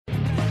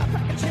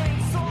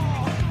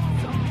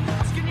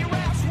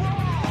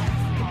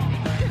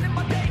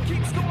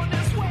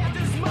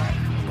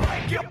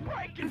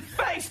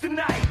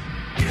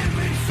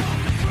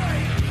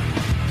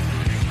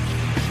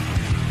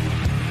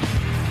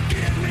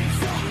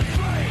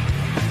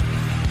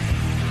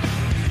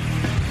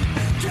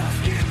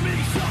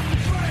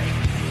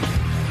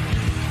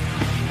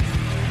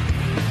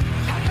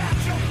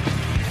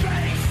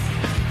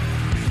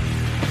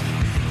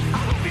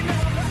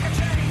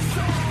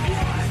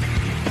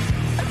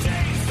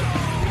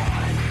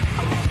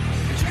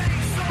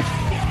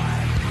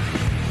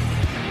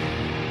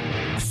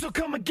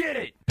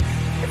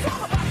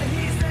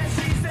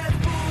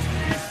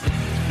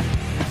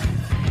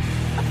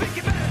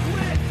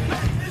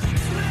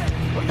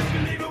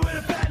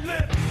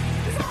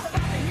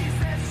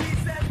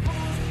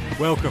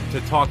Welcome to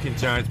Talking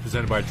Giants,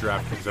 presented by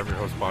DraftKings. I'm your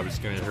host, Bobby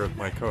Skinner, here with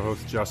my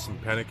co-host, Justin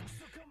Pennick.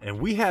 And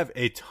we have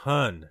a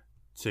ton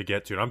to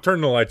get to. And I'm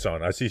turning the lights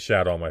on. I see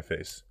shadow on my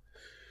face.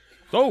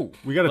 Oh,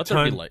 we got a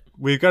ton.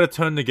 We've got a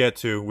ton to get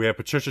to. We have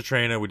Patricia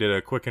Traina. We did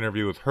a quick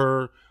interview with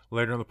her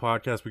later on the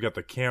podcast. We got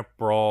the camp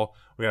brawl.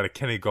 We got a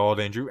Kenny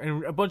Golladay injury,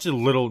 and a bunch of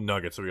little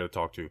nuggets that we got to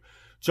talk to.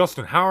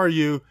 Justin, how are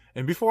you?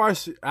 And before I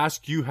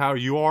ask you how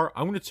you are,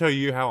 I'm going to tell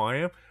you how I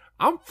am.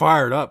 I'm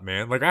fired up,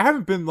 man. Like, I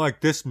haven't been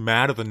like this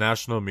mad at the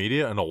national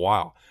media in a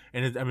while.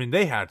 And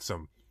they had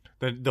some.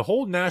 The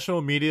whole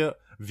national media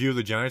view of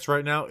the Giants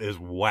right now is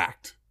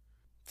whacked.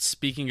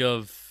 Speaking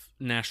of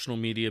national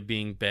media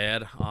being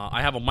bad,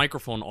 I have a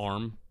microphone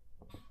arm,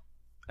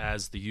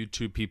 as the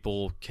YouTube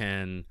people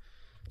can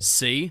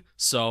see.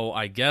 So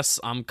I guess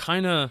I'm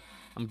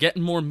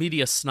getting more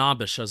media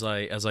snobbish as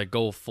I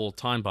go full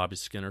time, Bobby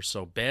Skinner.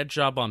 So bad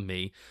job on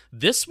me.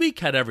 This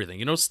week had everything.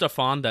 You know,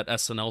 Stefan, that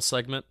SNL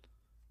segment.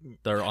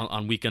 They're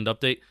on Weekend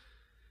Update.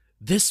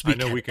 This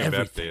week, I know Weekend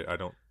everything. Update.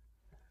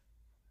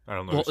 I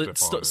don't know. Well,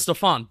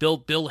 Stefan,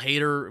 Bill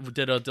Hader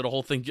did a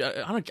whole thing.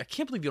 I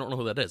can't believe you don't know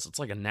who that is. It's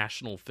like a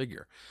national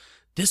figure.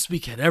 This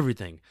week had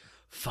everything: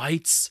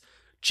 fights,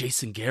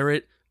 Jason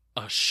Garrett,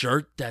 a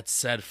shirt that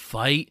said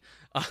 "fight."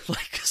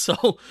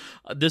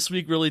 This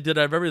week really did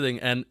have everything,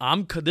 and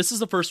this is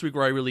the first week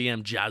where I really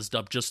am jazzed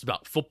up just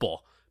about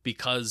football,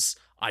 because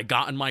I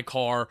got in my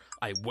car,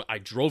 I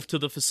drove to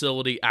the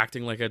facility,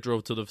 acting like I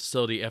drove to the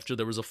facility after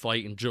there was a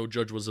fight and Joe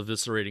Judge was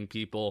eviscerating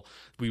people.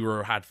 We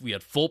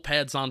had full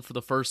pads on for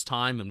the first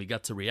time, and we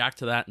got to react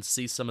to that and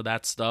see some of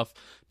that stuff.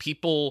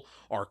 People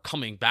are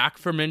coming back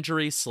from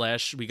injury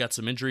 / we got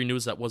some injury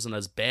news that wasn't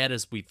as bad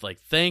as we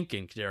think,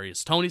 and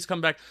Kadarius Toney's come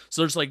back.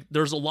 So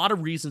there's a lot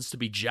of reasons to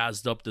be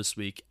jazzed up this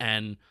week,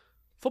 and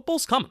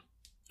football's coming.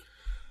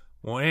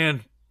 Well,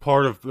 and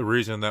part of the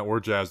reason that we're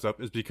jazzed up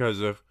is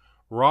because of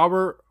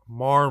Robert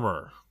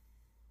Marmer.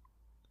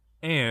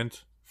 And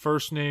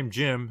first name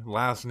Jim,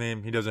 last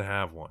name he doesn't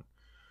have one.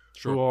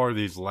 Sure. Who are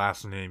these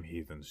last name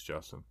heathens,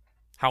 Justin?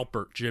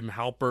 Halpert, Jim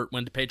Halpert.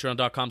 Went to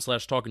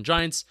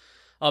patreon.com/talkinggiants.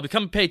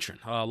 Become a patron.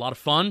 A lot of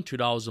fun,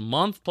 $2 a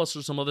month. Plus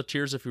there's some other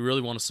tiers if you really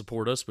want to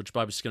support us, which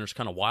Bobby Skinner's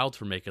kind of wild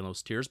for making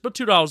those tiers. But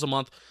 $2 a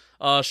month.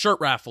 Shirt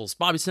raffles.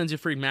 Bobby sends you a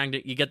free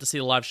magnet. You get to see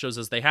the live shows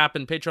as they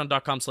happen.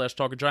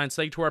 Patreon.com/talkinggiants.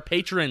 Thank you to our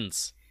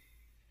patrons.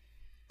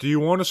 Do you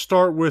want to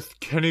start with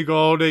Kenny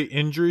Golladay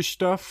injury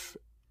stuff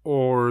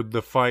or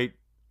the fight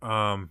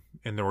and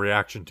the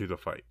reaction to the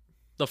fight?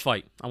 The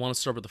fight. I want to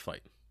start with the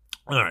fight.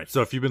 All right.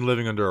 So if you've been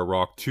living under a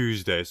rock,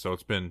 Tuesday, so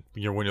it's been,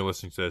 when you're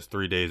listening to this,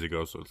 3 days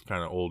ago, so it's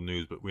kind of old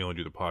news, but we only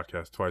do the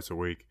podcast twice a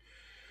week.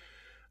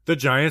 The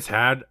Giants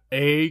had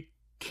a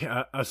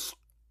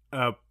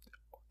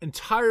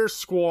entire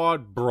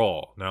squad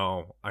brawl.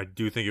 Now, I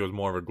do think it was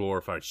more of a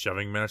glorified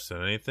shoving match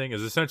than anything.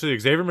 Is essentially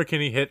Xavier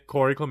McKinney hit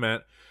Corey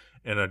Clement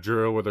in a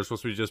drill where they're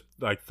supposed to be just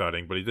like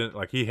thudding, but he didn't.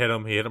 Like, he hit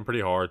him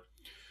pretty hard.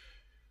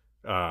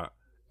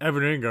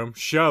 Evan Ingram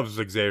shoves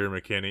Xavier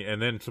McKinney,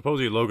 and then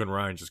supposedly Logan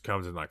Ryan just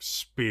comes and like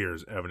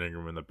spears Evan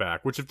Ingram in the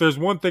back. Which, if there's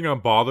one thing I'm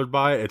bothered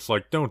by, it's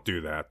like, don't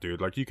do that, dude.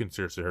 Like, you can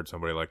seriously hurt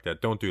somebody like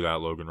that. Don't do that,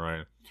 Logan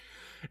Ryan.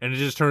 And it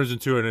just turns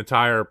into an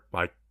entire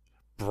like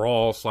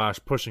brawl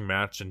 / pushing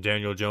match, and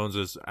Daniel Jones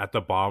is at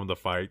the bottom of the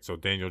fight, so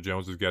Daniel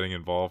Jones is getting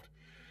involved.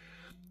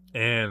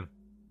 And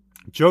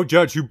Joe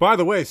Judge, who, by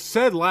the way,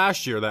 said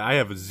last year that I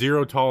have a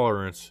zero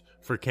tolerance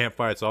for camp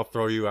fights. I'll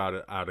throw you out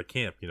of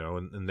camp,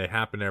 and they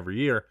happen every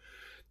year.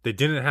 They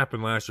didn't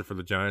happen last year for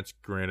the Giants.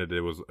 Granted, it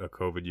was a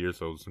COVID year,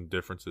 so some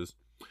differences.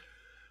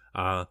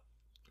 He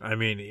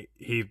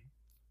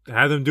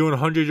had them doing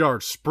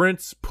 100-yard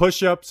sprints,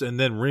 push-ups, and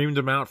then reamed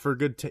them out for a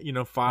good 10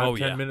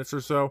 minutes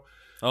or so.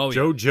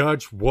 Joe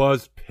Judge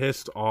was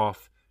pissed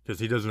off because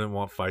he doesn't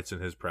want fights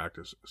in his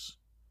practices.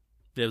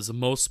 It was the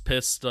most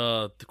pissed,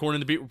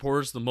 according to beat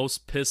reporters, the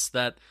most pissed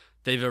that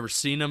they've ever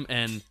seen him,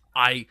 and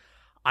I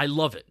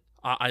love it.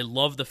 I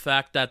love the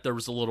fact that there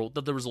was a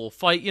little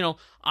fight.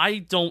 I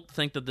don't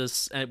think that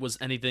this was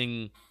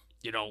anything,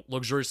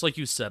 luxurious, like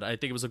you said. I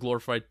think it was a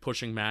glorified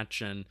pushing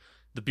match, and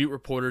the beat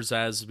reporters,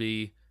 as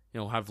we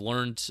have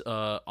learned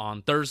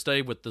on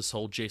Thursday with this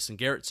whole Jason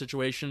Garrett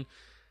situation,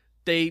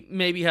 they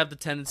maybe have the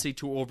tendency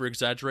to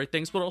over-exaggerate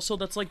things, but also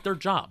that's like their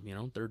job.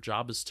 Their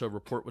job is to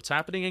report what's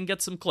happening and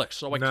get some clicks.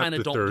 So I kind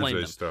of don't blame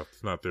them. Stuff.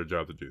 It's not their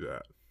job to do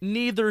that.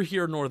 Neither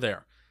here nor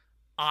there.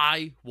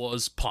 I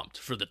was pumped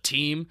for the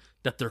team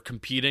that they're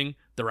competing.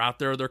 They're out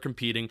there, they're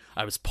competing.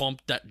 I was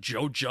pumped that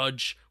Joe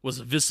Judge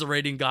was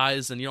eviscerating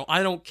guys. And,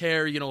 I don't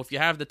care, if you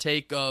have the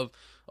take of,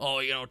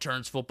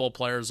 turns football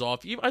players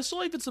off. I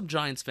saw even some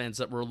Giants fans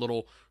that were a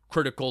little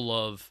critical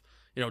of,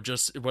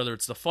 just whether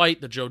it's the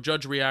fight, the Joe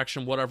Judge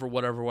reaction,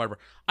 whatever.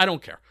 I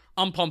don't care.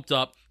 I'm pumped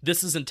up.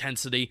 This is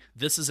intensity.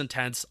 This is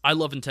intense. I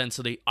love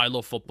intensity. I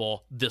love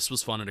football. This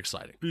was fun and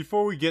exciting.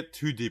 Before we get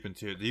too deep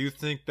into it, do you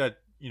think that,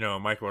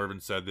 Michael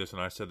Irvin said this,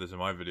 and I said this in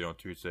my video on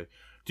Tuesday.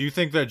 Do you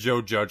think that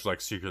Joe Judge,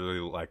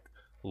 secretly,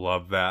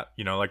 loved that?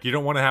 You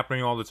don't want it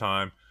happening all the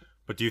time,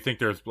 but do you think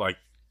there's,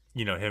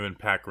 him and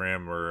Pat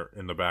Graham were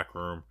in the back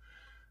room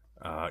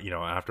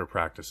after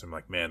practice. I'm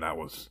like, man, that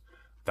was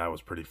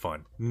pretty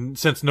fun.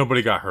 Since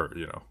nobody got hurt,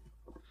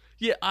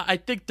 Yeah, I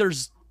think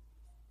there's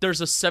a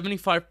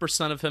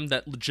 75% of him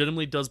that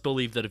legitimately does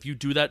believe that if you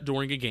do that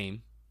during a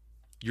game,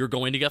 you're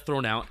going to get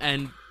thrown out.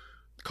 And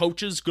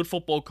coaches, good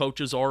football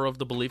coaches, are of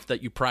the belief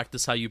that you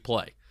practice how you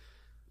play.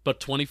 But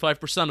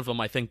 25% of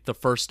them, I think, the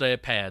first day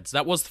of pads.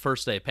 That was the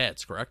first day of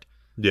pads, correct?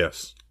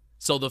 Yes.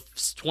 So the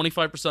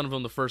 25% of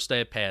them the first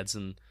day of pads,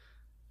 and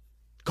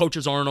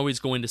coaches aren't always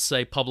going to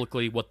say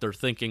publicly what they're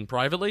thinking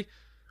privately.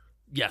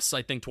 Yes,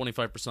 I think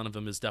 25% of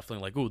them is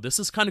definitely like, ooh, this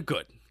is kind of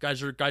good.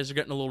 Guys are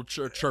getting a little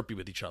chirpy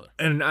with each other.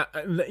 And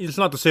it's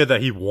not to say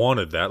that he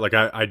wanted that. Like,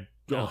 I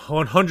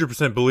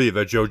 100% believe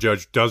that Joe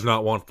Judge does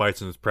not want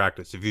fights in his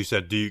practice. If you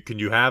said, can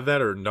you have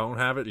that or don't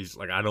have it? He's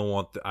like,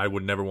 I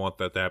would never want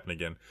that to happen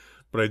again.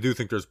 But I do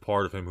think there's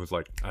part of him who's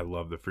like, I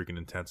love the freaking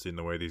intensity and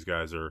the way these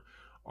guys are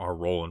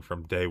rolling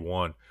from day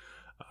one.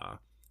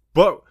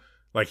 But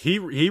like he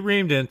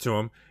reamed into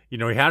him. He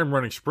had him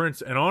running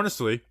sprints. And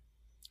honestly,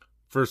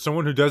 for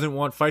someone who doesn't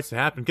want fights to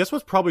happen, guess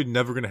what's probably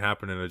never going to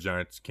happen in a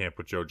Giants camp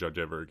with Joe Judge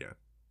ever again?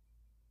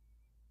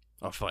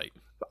 A fight.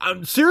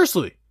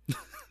 Seriously.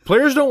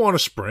 Players don't want to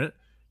sprint.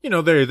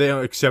 They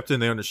accept it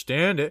and they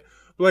understand it.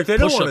 But like they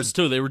don't want to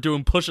too. They were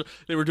doing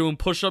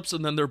push-ups,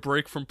 and then their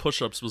break from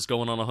push-ups was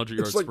going on a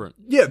 100-yard sprint.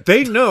 Yeah,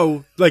 they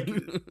know.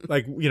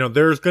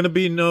 There's going to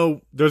be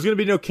no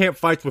camp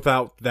fights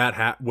without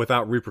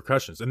without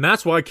repercussions, and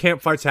that's why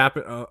camp fights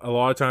happen a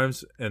lot of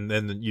times, and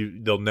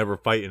then they'll never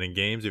fight in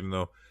games, even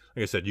though,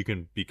 like I said, you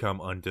can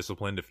become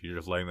undisciplined if you're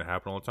just letting that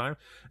happen all the time.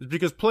 It's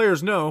because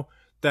players know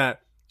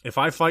that if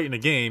I fight in a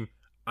game,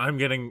 I'm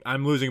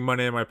losing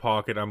money in my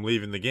pocket. I'm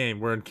leaving the game.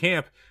 Where in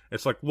camp,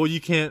 it's like, well,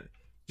 you can't.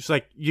 It's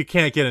like, you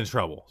can't get in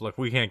trouble. Like,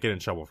 we can't get in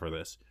trouble for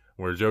this.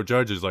 Where Joe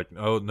Judge is like,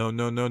 oh,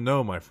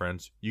 no, my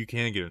friends. You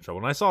can get in trouble.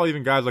 And I saw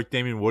even guys like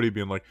Damian Woody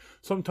being like,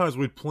 sometimes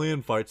we'd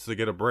plan fights to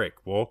get a break.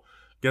 Well,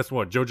 guess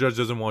what? Joe Judge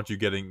doesn't want you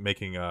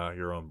making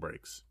your own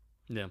breaks.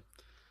 Yeah.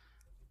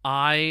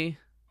 I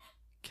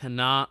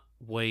cannot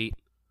wait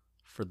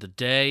for the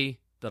day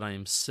that I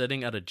am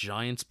sitting at a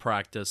Giants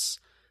practice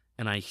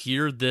and I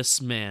hear this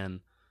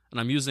man, and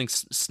I'm using,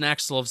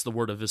 Snacks loves the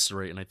word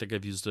eviscerate, and I think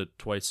I've used it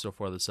twice so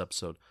far this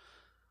episode.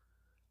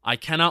 I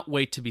cannot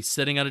wait to be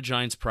sitting at a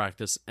Giants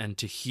practice and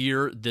to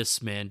hear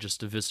this man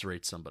just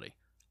eviscerate somebody.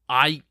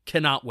 I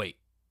cannot wait.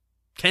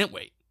 Can't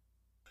wait.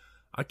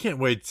 I can't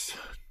wait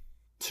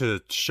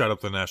to shut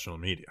up the national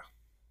media.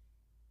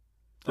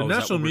 The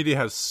national media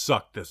has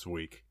sucked this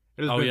week.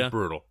 It has been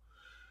brutal.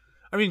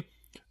 I mean,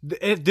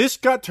 this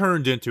got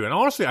turned into, and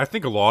honestly, I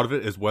think a lot of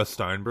it is Wes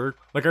Steinberg.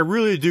 Like, I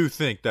really do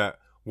think that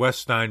Wes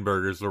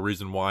Steinberg is the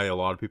reason why a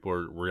lot of people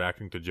are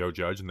reacting to Joe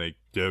Judge, and they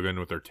dig in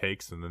with their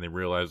takes, and then they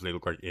realize they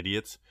look like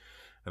idiots.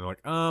 And they're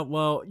like,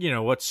 well,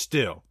 what,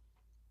 still.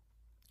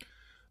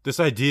 This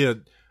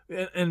idea,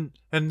 and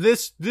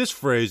this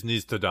phrase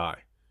needs to die.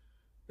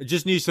 It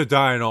just needs to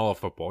die in all of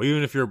football.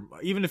 Even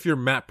if you're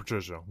Matt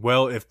Patricia,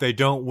 well, if they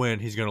don't win,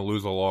 he's going to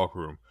lose the locker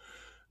room.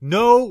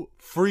 No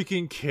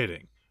freaking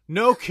kidding.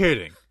 No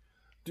kidding.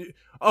 Do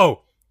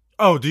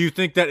you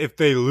think that if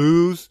they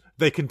lose,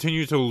 they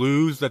continue to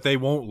lose, that they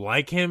won't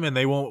like him and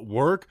they won't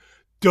work?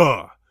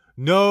 Duh.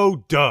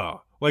 No, duh.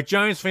 Like,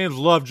 Giants fans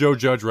love Joe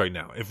Judge right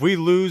now. If we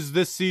lose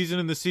this season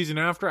and the season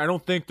after, I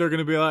don't think they're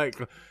going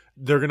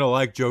to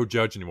like Joe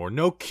Judge anymore.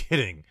 No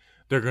kidding.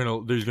 They're going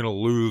to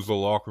lose the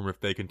locker room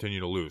if they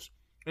continue to lose.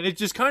 And it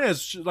just kind of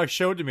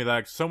showed to me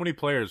that so many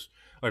players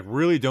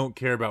really don't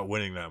care about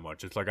winning that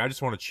much. It's like, I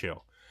just want to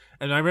chill.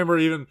 And I remember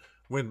even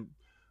when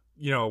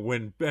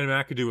Ben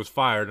McAdoo was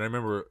fired, and I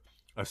remember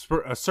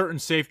a certain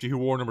safety who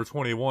wore number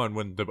 21,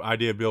 when the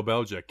idea of Bill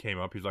Belichick came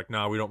up, he's like,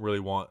 "No, we don't really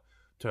want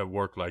to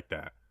work like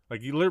that."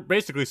 Like, he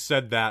basically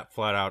said that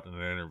flat out in an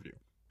interview.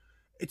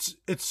 It's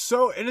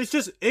so, and it's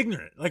just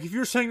ignorant. Like, if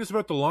you're saying this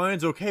about the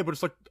Lions, okay, but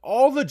it's like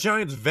all the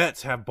Giants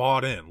vets have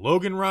bought in.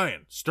 Logan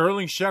Ryan,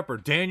 Sterling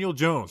Shepard, Daniel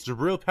Jones,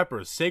 Jabril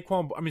Peppers,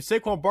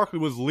 Saquon Barkley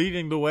was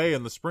leading the way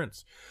in the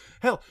sprints.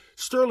 Hell,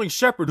 Sterling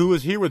Shepard, who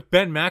was here with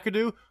Ben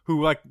McAdoo,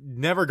 who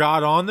never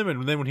got on them,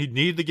 and then when he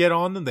needed to get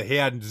on them, he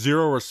had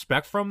zero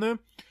respect from them.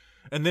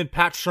 And then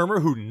Pat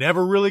Shurmur, who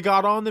never really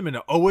got on them and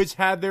always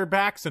had their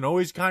backs and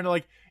always kind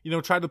of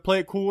tried to play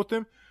it cool with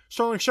them.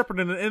 Sterling Shepard,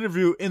 in an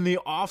interview in the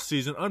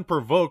offseason,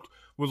 unprovoked,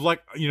 was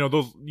like,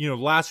 those,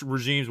 last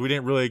regimes, we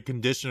didn't really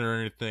condition or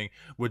anything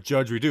with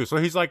Judge we do. So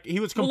he's like, he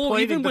was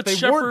complaining that they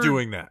weren't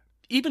doing that.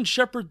 Even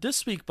Shepard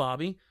this week,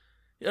 Bobby,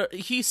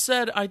 he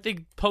said, I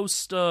think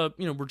post,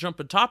 we're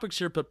jumping topics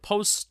here, but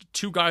post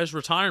two guys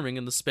retiring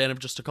in the span of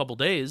just a couple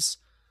days,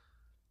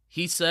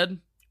 he said,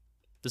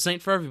 this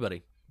ain't for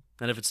everybody.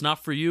 And if it's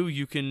not for you,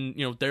 you can,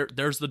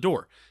 there's the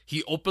door.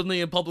 He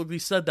openly and publicly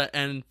said that.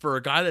 And for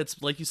a guy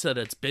that's, like you said,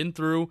 it's been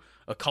through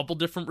a couple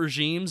different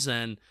regimes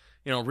and,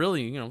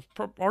 really,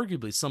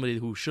 arguably somebody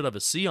who should have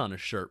a C on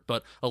his shirt,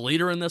 but a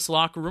leader in this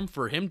locker room,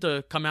 for him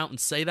to come out and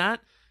say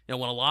that You know,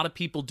 when a lot of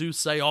people do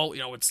say, oh, you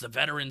know, it's the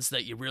veterans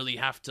that you really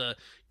have to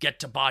get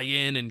to buy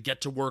in and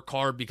get to work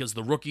hard because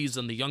the rookies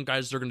and the young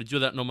guys are going to do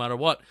that no matter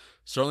what.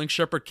 Sterling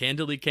Shepard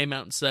candidly came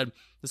out and said,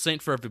 this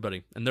ain't for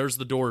everybody. And there's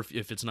the door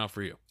if it's not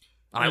for you.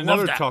 And I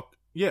love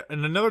that.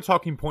 And another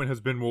talking point has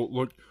been, well,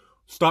 look,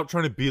 stop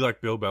trying to be like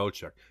Bill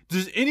Belichick.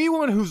 Does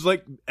anyone who's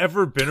like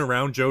ever been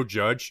around Joe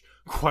Judge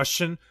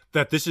question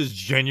that this is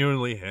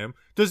genuinely him?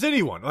 Does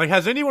anyone? Like,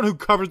 has anyone who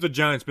covers the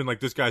Giants been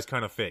like, this guy's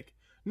kind of fake?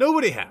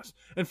 Nobody has.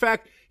 In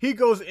fact, he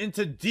goes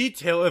into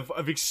detail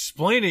of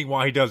explaining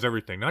why he does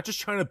everything, not just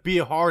trying to be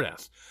a hard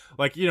ass.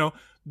 Like, you know,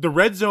 the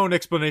red zone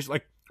explanation,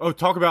 like,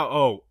 talk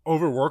about,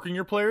 overworking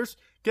your players.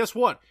 Guess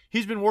what?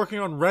 He's been working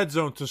on red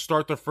zone to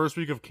start the first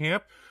week of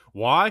camp.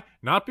 Why?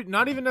 Not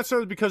even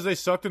necessarily because they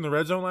sucked in the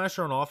red zone last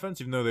year on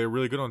offense, even though they were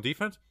really good on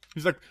defense.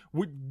 He's like,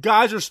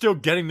 guys are still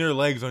getting their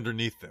legs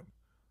underneath them.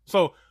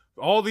 So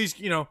all these,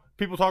 you know,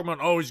 people talking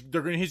about, he's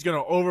going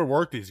to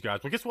overwork these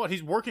guys. Well, guess what?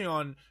 He's working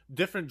on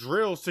different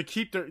drills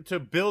to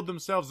build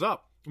themselves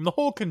up. And the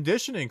whole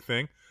conditioning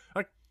thing,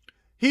 like,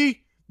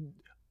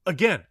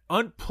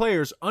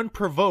 players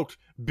unprovoked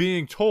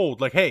being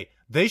told, like, hey,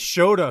 they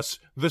showed us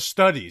the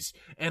studies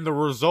and the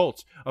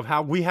results of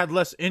how we had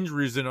less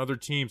injuries than other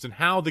teams and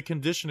how the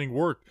conditioning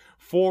worked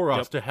for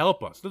us to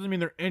help us. Doesn't mean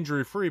they're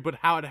injury free, but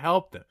how it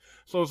helped them.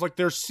 So it's like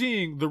they're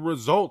seeing the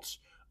results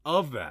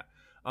of that.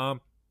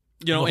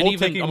 You know, and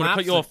even I'm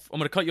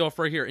going to cut you off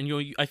right here. And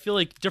you know, I feel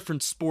like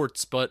different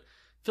sports, but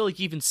I feel like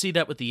you even see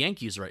that with the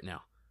Yankees right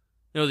now.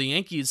 You know, the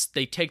Yankees,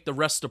 they take the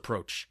rest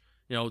approach.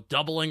 You know,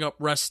 doubling up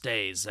rest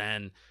days,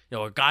 and you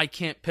know, a guy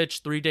can't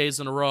pitch 3 days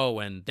in a row,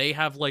 and they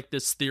have like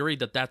this theory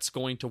that that's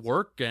going to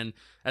work, and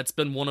that's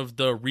been one of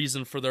the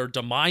reasons for their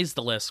demise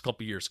the last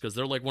couple of years, because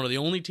they're like one of the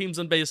only teams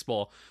in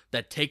baseball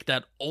that take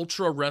that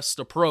ultra rest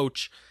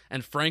approach,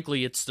 and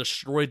frankly, it's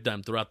destroyed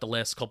them throughout the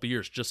last couple of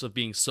years, just of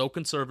being so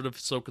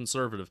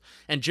conservative.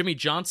 And Jimmy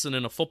Johnson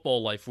in A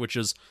Football Life, which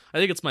is, I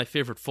think it's my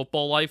favorite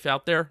football life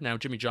out there. Now,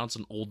 Jimmy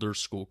Johnson, older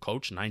school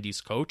coach,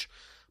 90s coach,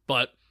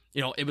 but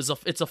you know,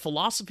 it's a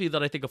philosophy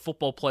that I think a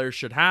football player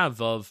should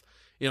have of,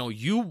 you know,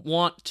 you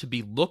want to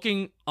be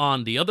looking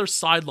on the other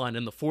sideline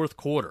in the fourth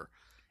quarter,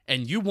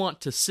 and you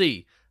want to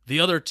see the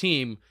other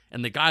team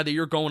and the guy that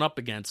you're going up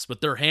against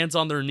with their hands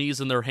on their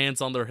knees and their hands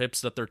on their hips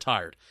that they're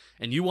tired.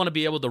 And you want to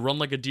be able to run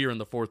like a deer in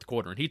the fourth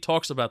quarter. And he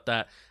talks about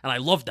that, and I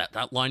love that.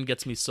 That line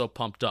gets me so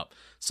pumped up.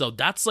 So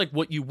that's like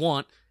what you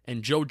want,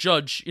 and Joe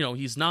Judge, you know,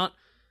 he's not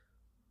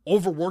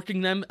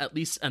overworking them, at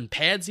least on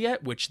pads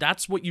yet, which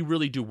that's what you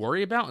really do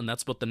worry about, and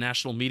that's what the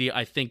national media,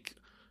 I think,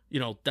 you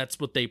know, that's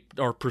what they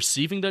are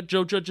perceiving that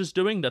Joe Judge is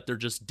doing, that they're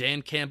just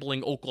Dan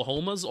Campbelling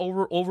Oklahomas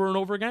over and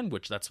over again,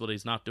 which that's what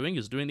he's not doing.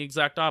 He's doing the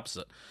exact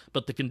opposite.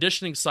 But the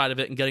conditioning side of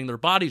it and getting their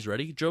bodies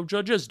ready, Joe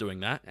Judge is doing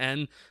that,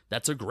 and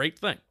that's a great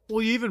thing.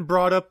 Well, you even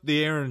brought up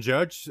the Aaron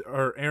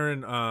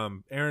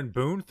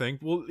Boone thing.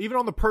 Well, even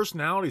on the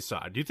personality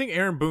side, do you think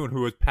Aaron Boone,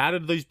 who has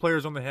patted these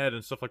players on the head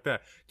and stuff like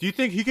that, do you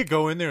think he could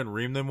go in there and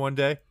ream them one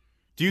day?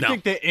 Do you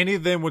think that any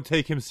of them would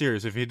take him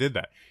serious if he did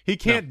that? He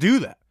can't do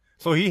that.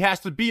 So he has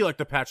to be like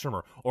the Pat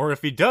Shurmur. Or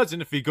if he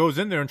doesn't, if he goes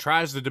in there and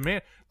tries to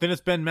demand, then it's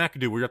Ben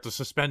McAdoo where you have to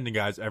suspend the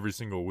guys every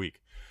single week.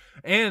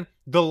 And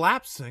the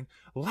lapse thing,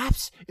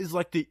 lapse is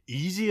like the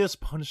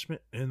easiest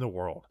punishment in the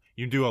world.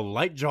 You do a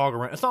light jog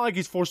around. It's not like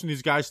he's forcing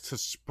these guys to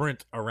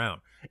sprint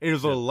around. It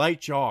is a light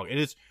jog.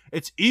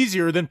 It's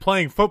easier than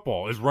playing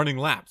football is running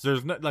laps.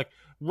 There's not like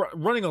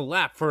running a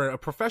lap for a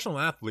professional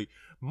athlete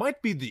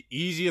might be the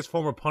easiest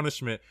form of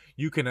punishment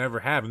you can ever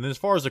have. And then as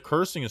far as the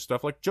cursing and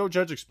stuff, like Joe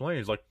Judge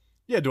explains, like,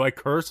 yeah, do I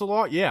curse a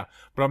lot? Yeah,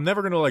 but I'm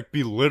never going to like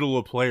belittle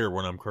a player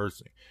when I'm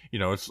cursing. You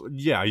know,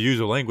 I use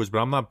a language, but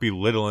I'm not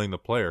belittling the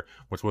player,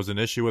 which was an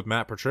issue with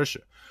Matt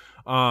Patricia.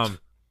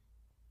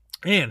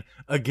 And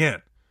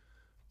again,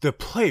 the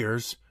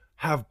players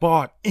have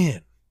bought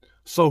in.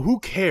 So who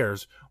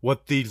cares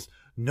what these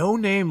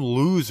no-name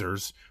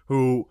losers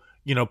who,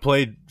 you know,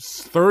 played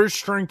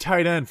third-string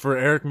tight end for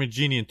Eric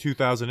Magini in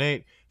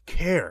 2008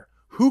 care?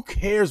 Who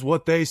cares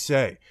what they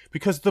say?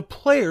 Because the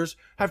players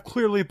have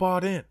clearly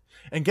bought in.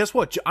 And guess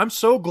what? I'm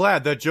so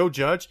glad that Joe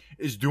Judge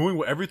is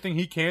doing everything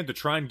he can to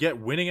try and get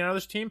winning out of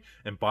this team.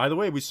 And by the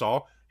way, we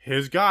saw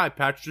his guy,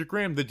 Patrick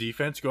Graham, the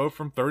defense go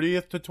from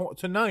 30th to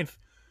 9th,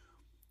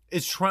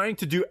 is trying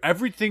to do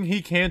everything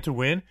he can to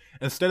win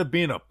instead of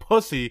being a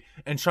pussy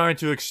and trying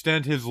to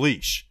extend his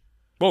leash.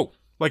 Whoa.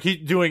 Like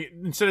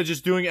instead of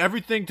just doing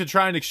everything to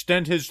try and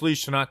extend his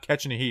leash to not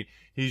catch any heat,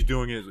 he's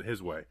doing it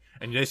his way.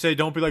 And they say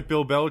don't be like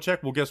Bill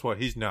Belichick. Well, guess what?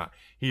 He's not.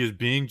 He is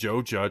being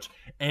Joe Judge.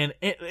 And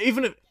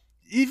even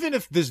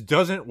if this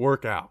doesn't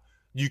work out,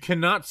 you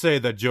cannot say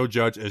that Joe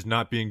Judge is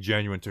not being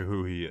genuine to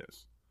who he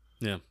is.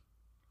 Yeah.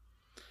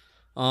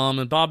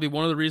 And Bobby,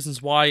 one of the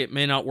reasons why it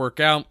may not work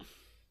out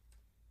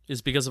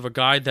is because of a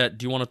guy that,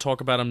 do you want to talk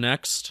about him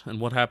next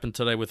and what happened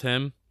today with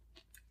him?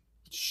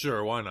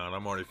 Sure, why not?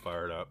 I'm already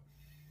fired up.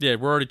 Yeah,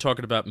 we're already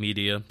talking about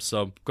media,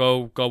 so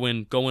go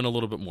in a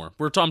little bit more.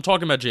 I'm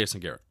talking about Jason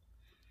Garrett.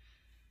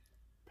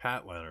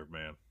 Pat Leonard,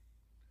 man.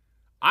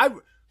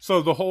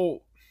 So the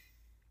whole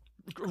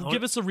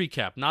Give us a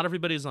recap. Not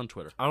everybody's on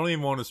Twitter. I don't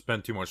even want to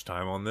spend too much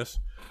time on this.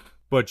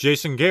 But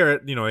Jason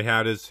Garrett, he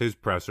had his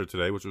presser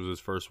today, which was his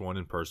first one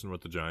in person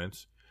with the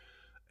Giants.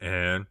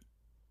 And,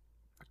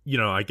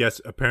 I guess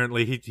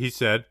apparently he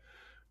said,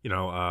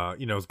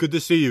 it's good to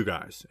see you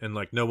guys. And,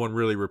 no one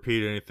really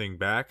repeated anything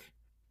back.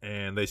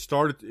 And they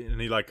started, and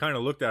he, kind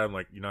of looked at him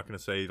like, you're not going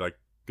to say,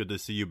 good to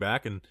see you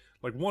back. And,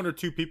 one or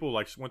two people,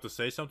 went to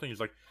say something. He's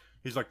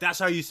like, that's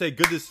how you say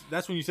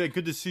that's when you say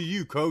good to see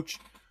you, coach.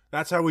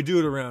 That's how we do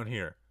it around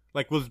here.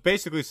 Was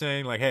basically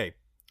saying, hey,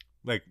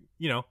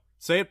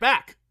 say it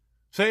back.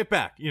 Say it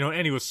back.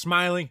 And he was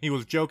smiling. He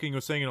was joking. He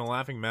was saying in a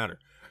laughing manner.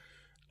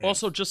 And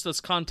also, just as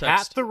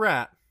context. Pat the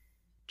Rat.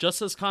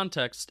 Just as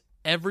context,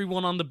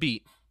 everyone on the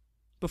beat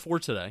before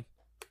today,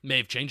 may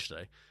have changed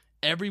today,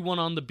 everyone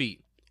on the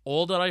beat,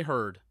 all that I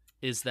heard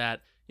is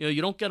that, you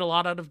don't get a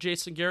lot out of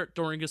Jason Garrett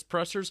during his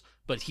pressers,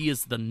 but he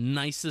is the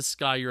nicest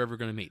guy you're ever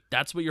going to meet.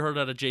 That's what you heard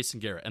out of Jason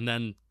Garrett. And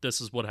then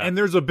this is what happened. And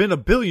there's been a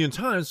billion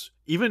times,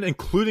 even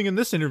including in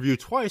this interview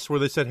twice, where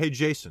they said, hey,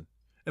 Jason.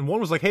 And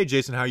one was like, hey,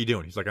 Jason, how you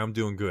doing? He's like, I'm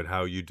doing good.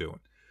 How are you doing?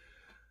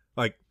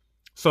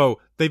 So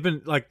they've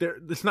been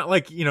it's not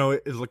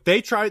it's like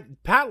they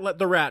tried, Pat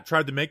the Rat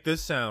tried to make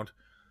this sound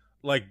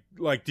like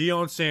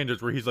Deion Sanders,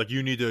 where he's like,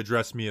 you need to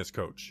address me as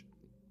coach.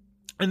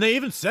 And they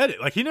even said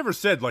it. He never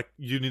said,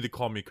 you need to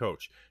call me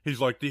coach. He's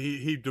like,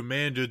 he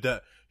demanded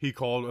that he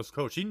called us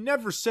coach. He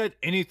never said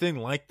anything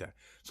like that.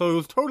 So it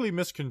was totally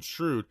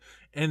misconstrued.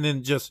 And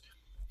then just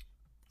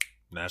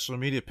national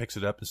media picks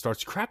it up and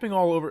starts crapping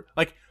all over.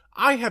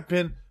 I have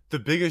been the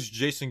biggest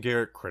Jason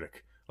Garrett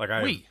critic.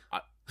 We.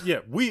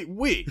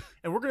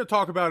 And we're going to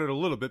talk about it a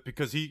little bit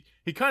because he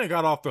kind of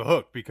got off the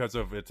hook because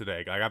of it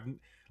today.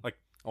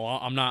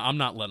 I'm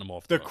not letting him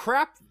off the hook.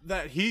 Crap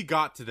that he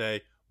got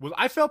today was,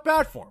 I felt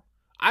bad for him.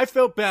 I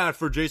felt bad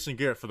for Jason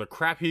Garrett for the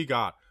crap he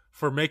got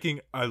for making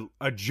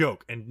a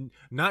joke and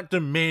not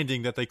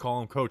demanding that they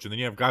call him coach. And then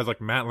you have guys like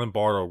Matt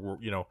Lombardo,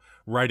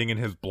 writing in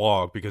his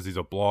blog because he's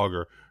a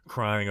blogger,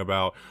 crying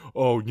about,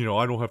 I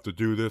don't have to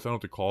do this. I don't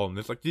have to call him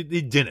this. He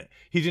didn't.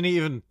 He didn't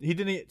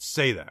even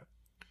say that.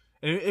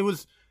 And it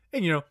was,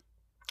 and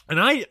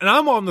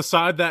I'm on the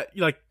side that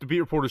the beat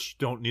reporters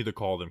don't need to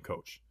call them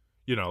coach.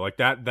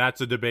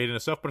 That's a debate in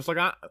itself. But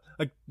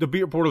it's the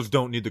beat reporters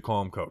don't need to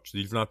call him coach.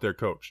 He's not their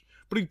coach.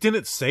 But he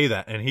didn't say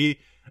that, and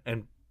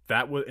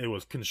it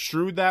was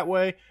construed that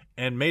way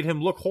and made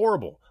him look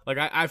horrible.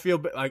 I feel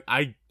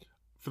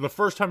for the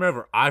first time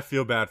ever, I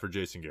feel bad for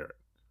Jason Garrett.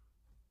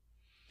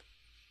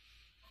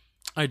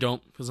 I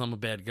don't, because I'm a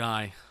bad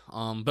guy.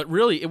 But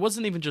really, it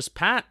wasn't even just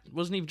Pat. It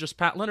wasn't even just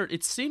Pat Leonard.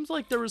 It seemed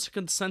like there was a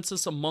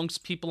consensus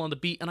amongst people on the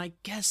beat, and I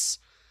guess,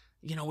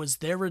 is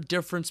there a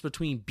difference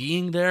between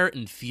being there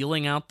and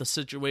feeling out the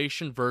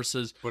situation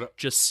versus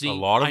just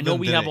seeing? I know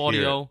we have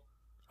audio.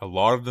 A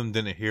lot of them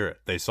didn't hear it.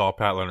 They saw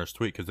Pat Leonard's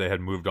tweet because they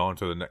had moved on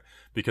to the next,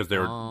 because they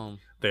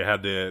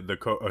had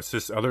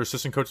the other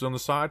assistant coaches on the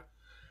side.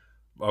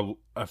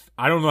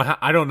 I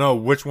don't know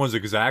which ones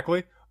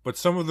exactly, but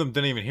some of them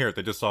didn't even hear it.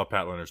 They just saw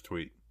Pat Leonard's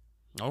tweet.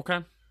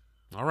 Okay,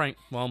 all right.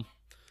 Well,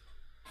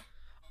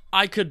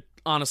 I could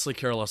honestly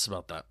care less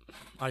about that.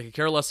 I could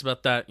care less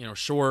about that.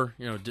 Sure.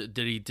 Did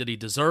he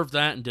deserve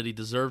that, and did he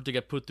deserve to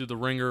get put through the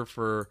ringer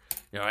for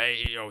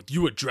hey,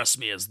 you address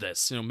me as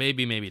this?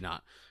 Maybe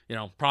not.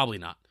 Probably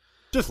not.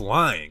 Just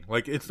lying.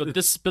 But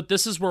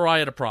this is where I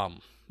had a problem.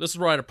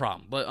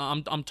 But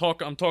I'm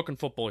talking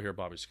football here,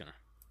 Bobby Skinner.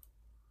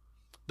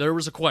 There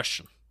was a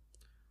question,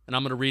 and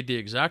I'm going to read the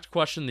exact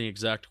question, the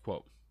exact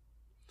quote.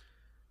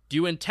 Do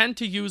you intend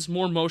to use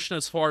more motion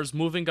as far as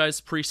moving guys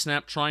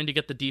pre-snap, trying to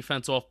get the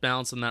defense off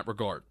balance in that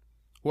regard?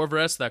 Whoever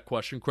asked that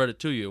question, credit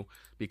to you,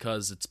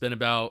 because it's been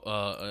about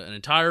an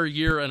entire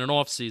year and an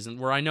off season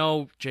where I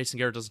know Jason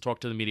Garrett doesn't talk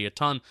to the media a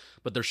ton,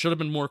 but there should have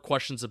been more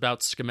questions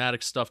about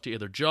schematic stuff to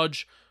either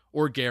Judge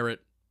or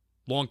Garrett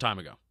long time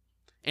ago.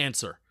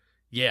 Answer: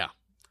 yeah.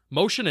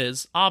 Motion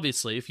is,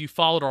 obviously, if you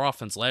followed our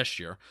offense last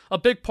year, a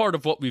big part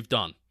of what we've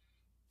done.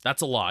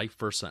 That's a lie,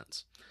 first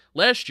sentence.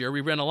 Last year,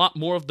 we ran a lot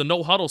more of the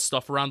no-huddle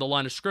stuff around the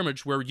line of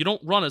scrimmage where you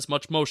don't run as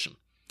much motion.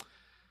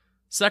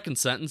 Second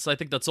sentence, I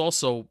think that's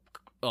also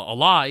a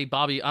lie,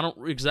 Bobby. I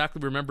don't exactly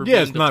remember.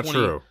 Yeah, it's not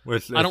true.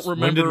 I don't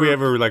remember. When did we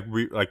ever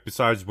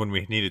besides when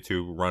we needed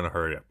to run a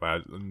hurry up?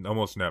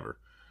 Almost never.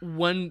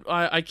 When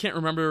I can't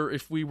remember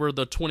if we were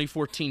the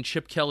 2014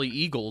 Chip Kelly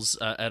Eagles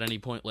at any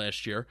point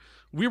last year.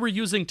 We were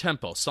using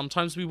tempo.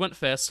 Sometimes we went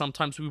fast.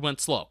 Sometimes we went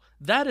slow.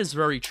 That is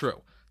very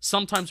true.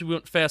 Sometimes we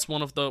went fast.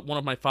 One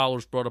of my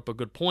followers brought up a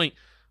good point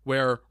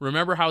where,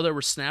 remember how there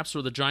were snaps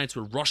where the Giants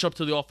would rush up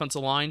to the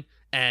offensive line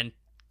and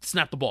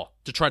snap the ball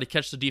to try to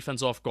catch the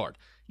defense off guard?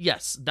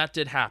 Yes, that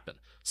did happen.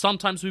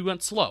 Sometimes we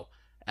went slow.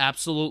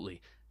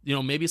 Absolutely.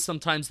 Maybe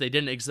sometimes they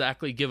didn't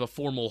exactly give a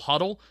formal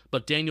huddle,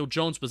 but Daniel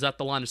Jones was at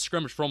the line of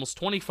scrimmage for almost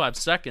 25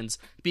 seconds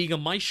being a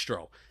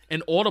maestro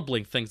and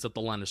audibling things at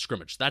the line of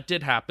scrimmage. That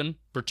did happen,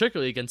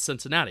 particularly against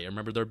Cincinnati. I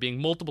remember there being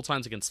multiple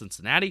times against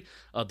Cincinnati.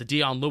 The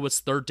Deion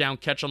Lewis third down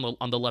catch on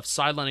the left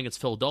sideline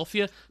against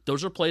Philadelphia.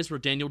 Those are plays where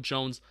Daniel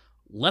Jones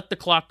let the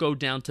clock go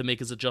down to make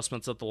his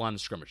adjustments at the line of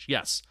scrimmage.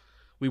 Yes.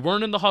 We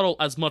weren't in the huddle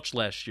as much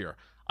last year.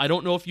 I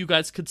don't know if you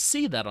guys could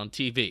see that on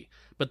TV,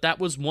 but that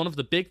was one of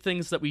the big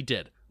things that we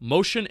did.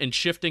 Motion and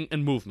shifting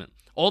and movement.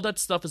 All that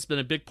stuff has been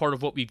a big part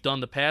of what we've done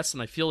in the past,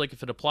 and I feel like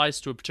if it applies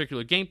to a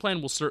particular game plan,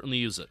 we'll certainly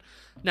use it.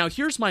 Now,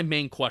 here's my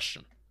main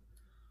question.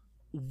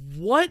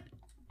 What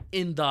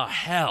in the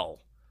hell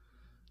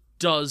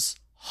does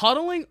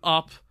huddling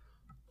up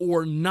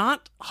or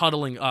not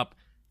huddling up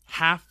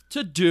have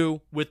to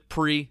do with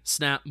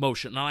pre-snap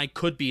motion? Now, I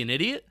could be an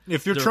idiot.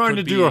 If you're trying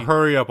to do a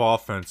hurry-up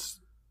offense,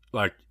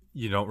 like,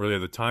 you don't really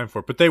have the time for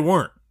it. But they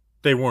weren't.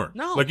 They weren't.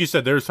 No. Like you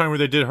said, there was time where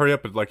they did hurry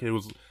up, but like it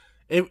was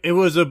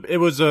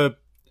a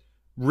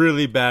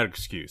really bad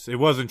excuse. It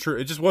wasn't true.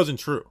 It just wasn't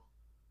true.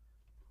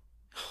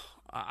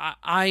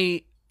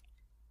 I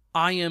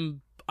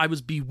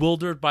was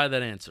bewildered by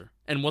that answer.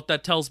 And what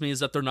that tells me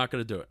is that they're not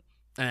going to do it.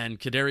 And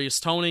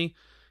Kadarius Toney,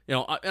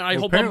 I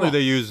hope apparently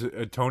they use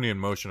Toney in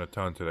motion a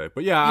ton today.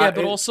 But yeah,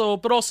 but also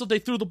they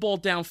threw the ball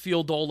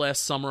downfield all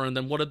last summer, and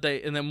then what did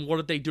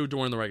they do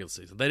during the regular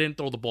season? They didn't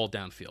throw the ball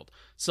downfield.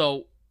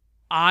 So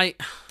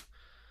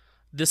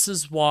this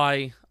is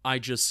why I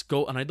just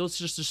go, and I know it's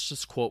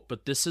just quote,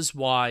 but this is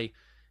why,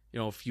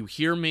 if you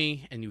hear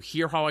me and you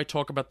hear how I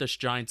talk about this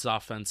Giants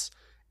offense,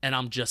 and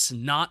I'm just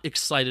not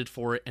excited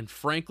for it, and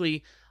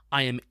frankly,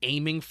 I am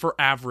aiming for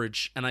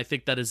average, and I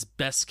think that is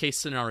best case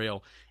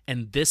scenario.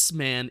 And this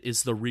man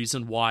is the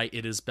reason why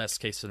it is best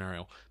case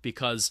scenario.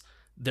 Because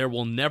there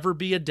will never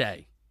be a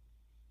day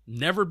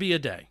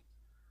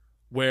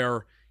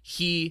where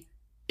he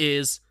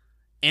is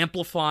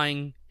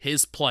amplifying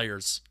his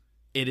players.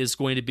 It is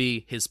going to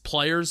be his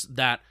players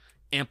that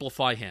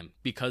amplify him,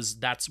 because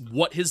that's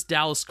what his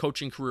Dallas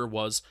coaching career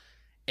was.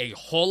 A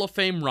Hall of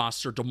Fame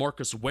roster.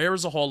 DeMarcus Ware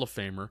is a Hall of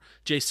Famer.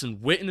 Jason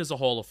Witten is a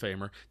Hall of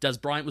Famer. Des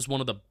Bryant was one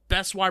of the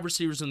best wide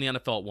receivers in the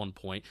NFL at one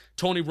point.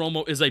 Tony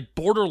Romo is a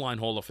borderline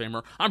Hall of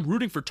Famer. I'm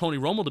rooting for Tony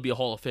Romo to be a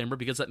Hall of Famer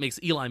because that makes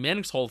Eli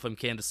Manning's Hall of Fame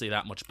candidacy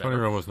that much better.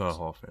 Tony Romo's not a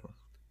Hall of Famer.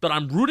 But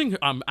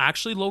I'm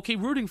actually low-key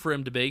rooting for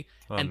him to be.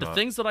 And the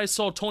things that I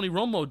saw Tony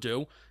Romo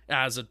do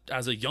as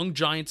a young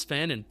Giants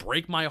fan and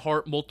break my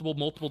heart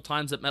multiple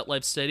times at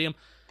MetLife Stadium,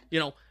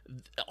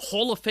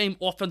 Hall of Fame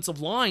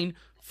offensive line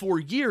for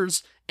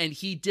years, and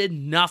he did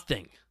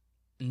nothing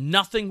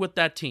with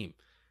that team.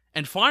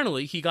 And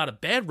finally, he got a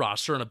bad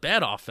roster and a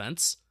bad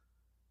offense,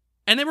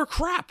 and they were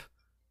crap.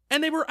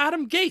 And they were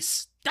Adam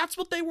Gase. That's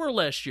what they were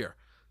last year.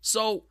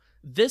 So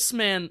this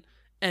man,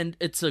 and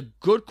it's a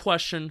good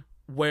question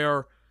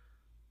where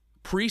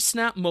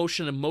pre-snap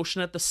motion and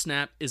motion at the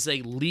snap is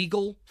a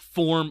legal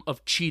form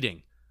of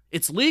cheating.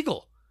 It's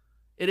legal.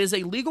 It is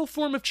a legal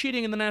form of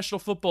cheating in the National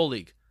Football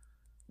League,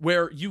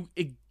 where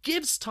it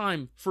gives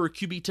time for a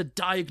QB to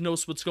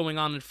diagnose what's going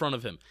on in front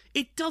of him.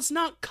 It does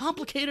not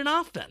complicate an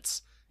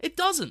offense. It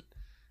doesn't.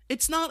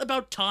 It's not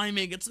about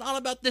timing. It's not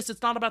about this.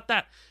 It's not about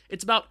that.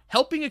 It's about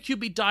helping a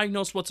QB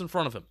diagnose what's in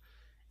front of him.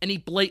 And he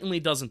blatantly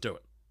doesn't do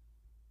it.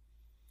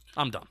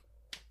 I'm done.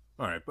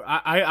 All right, but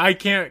I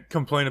can't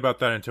complain about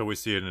that until we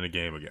see it in a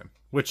game again.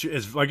 Which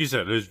is, like you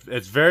said,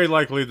 it's very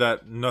likely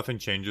that nothing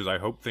changes. I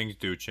hope things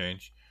do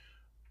change.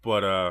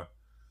 But,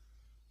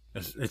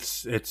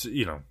 It's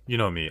you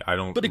know me. I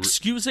don't. But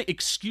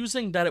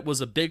excusing that it was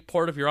a big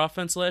part of your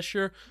offense last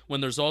year, when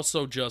there's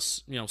also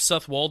just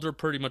Seth Walder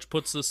pretty much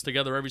puts this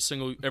together every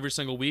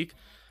single week,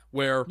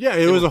 where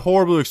it was a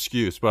horrible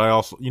excuse. But I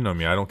also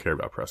me, I don't care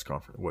about press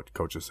conference, what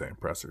coaches say in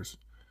pressers.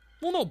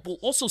 Well, no, but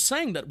also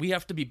saying that we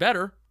have to be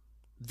better,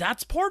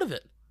 that's part of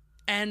it,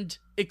 and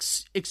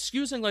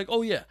excusing like,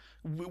 oh yeah,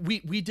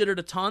 we did it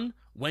a ton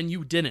when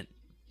you didn't.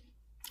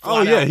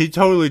 Oh yeah, he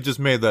totally just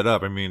made that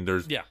up. I mean,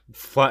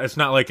 it's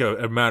not like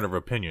a matter of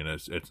opinion.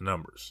 It's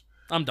numbers.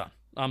 I'm done.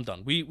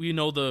 We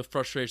know the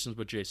frustrations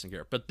with Jason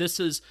Garrett, but this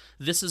is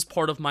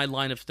part of my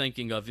line of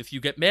thinking of, if you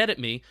get mad at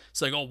me,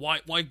 saying, oh,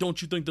 why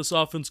don't you think this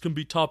offense can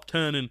be top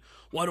 10, and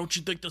why don't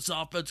you think this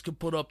offense can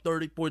put up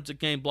 30 points a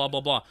game, blah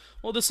blah blah.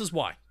 Well, this is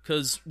why,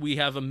 because we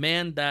have a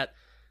man that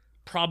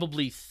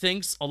probably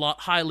thinks a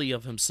lot highly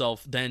of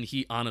himself than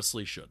he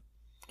honestly should.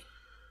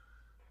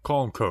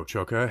 Call him coach,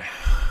 okay?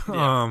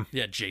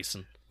 Yeah,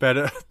 Jason.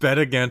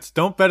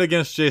 Don't bet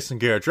against Jason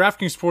Garrett.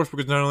 DraftKings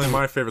Sportsbook is not only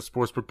my favorite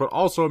sportsbook, but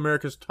also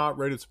America's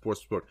top-rated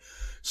sportsbook.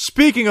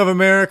 Speaking of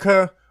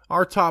America,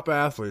 our top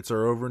athletes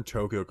are over in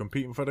Tokyo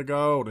competing for the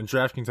gold, and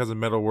DraftKings has a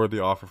medal-worthy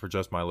offer for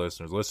just my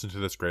listeners. Listen to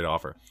this great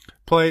offer.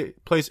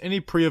 Place any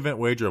pre-event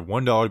wager of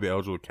 $1 to be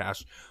eligible to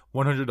cash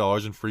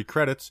 $100 in free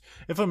credits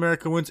if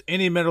America wins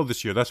any medal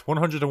this year. That's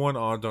 100-1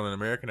 odds on an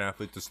American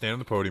athlete to stand on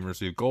the podium and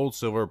receive gold,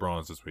 silver, or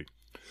bronze this week.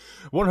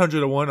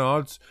 100-1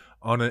 odds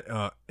on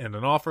and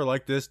an offer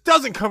like this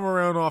doesn't come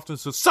around often,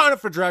 so sign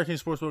up for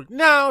DraftKings Sportsbook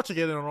now to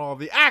get in on all of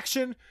the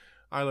action.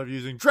 I love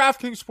using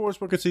DraftKings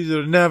Sportsbook. It's easy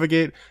to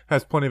navigate,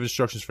 has plenty of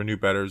instructions for new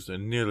bettors,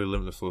 and nearly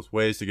limitless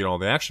ways to get all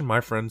the action. My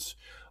friends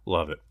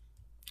love it.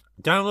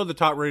 Download the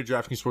top-rated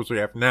DraftKings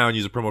Sportsbook app now and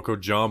use the promo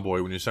code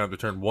JOHNBOY when you sign up to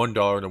turn $1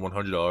 to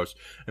 $100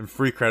 in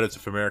free credits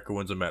if America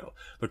wins a medal.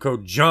 The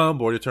code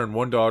JOHNBOY to turn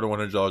 $1 to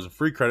 $100 in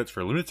free credits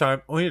for a limited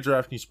time only at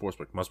DraftKings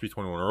Sportsbook. Must be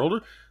 21 or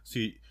older.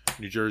 See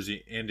New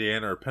Jersey,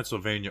 Indiana, or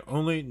Pennsylvania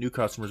only. New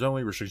customers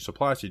only. Restrictions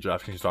apply. See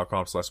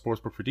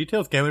DraftKings.com/sportsbook for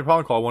details. Gambling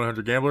problem? Call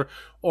 1-800-GAMBLER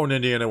or in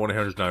Indiana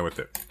 1-800-9 with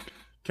it.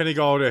 Kenny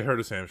Galladay hurt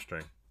his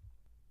hamstring,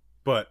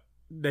 but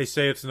they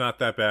say it's not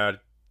that bad.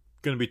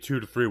 Going to be 2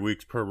 to 3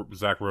 weeks per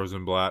Zach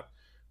Rosenblatt,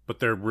 but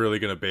they're really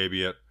going to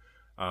baby it.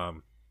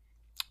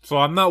 So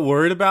I'm not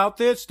worried about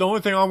this. The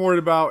only thing I'm worried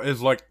about is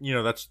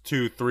that's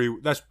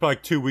 2-3. That's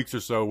like 2 weeks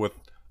or so with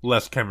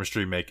less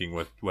chemistry making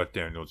with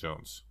Daniel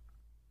Jones.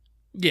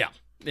 Yeah,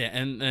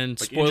 and like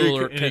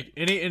spoiler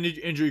any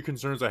injury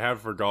concerns I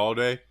have for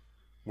Galladay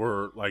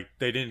were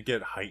they didn't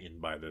get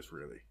heightened by this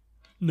really.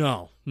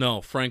 No.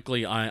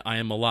 Frankly, I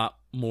am a lot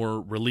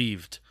more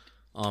relieved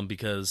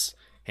because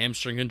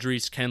hamstring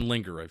injuries can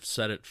linger. I've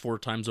said it 4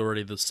 times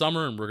already this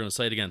summer, and we're going to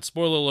say it again.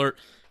 Spoiler alert,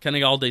 Kenny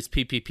Galladay's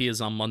PPP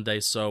is on Monday,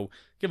 so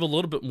give a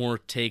little bit more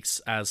takes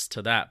as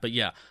to that. But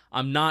yeah,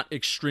 I'm not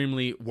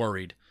extremely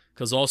worried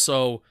because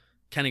also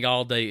Kenny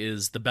Galladay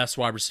is the best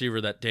wide receiver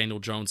that Daniel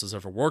Jones has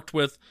ever worked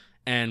with,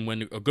 and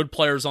when a good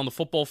player is on the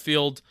football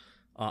field,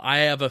 I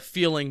have a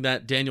feeling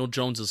that Daniel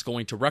Jones is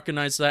going to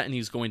recognize that, and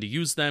he's going to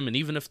use them, and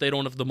even if they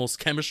don't have the most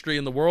chemistry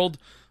in the world,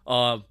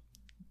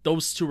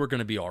 those two are going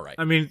to be all right.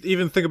 I mean,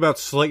 even think about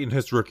Slayton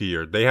his rookie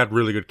year. They had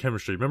really good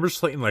chemistry. Remember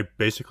Slayton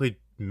basically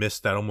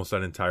missed almost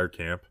that entire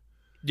camp?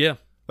 Yeah.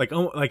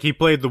 Like he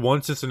played the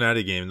one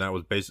Cincinnati game, and that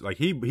was basically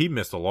he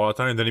missed a lot of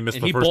time, then he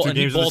missed the first 2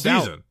 games of the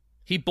season.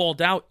 He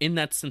balled out in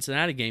that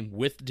Cincinnati game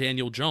with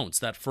Daniel Jones,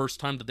 that first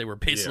time that they were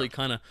basically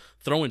kind of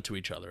throwing to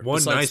each other.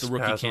 One nice the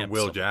rookie pass camp on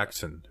Will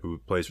Jackson, who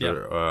plays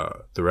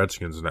for the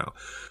Redskins now.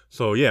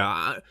 So,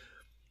 yeah,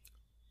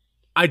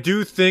 I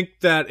do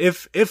think that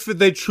if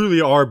they truly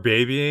are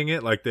babying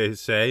it, like they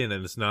say, and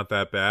then it's not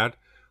that bad,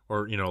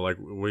 or, like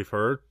we've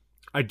heard,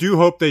 I do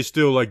hope they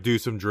still, do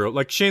some drill.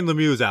 Like, Shane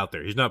Lemieux is out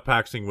there. He's not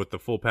practicing with the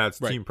full pads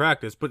team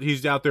practice, but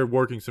he's out there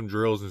working some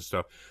drills and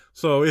stuff.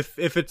 So, if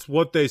it's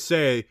what they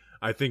say,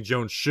 I think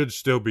Jones should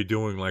still be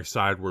doing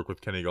side work with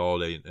Kenny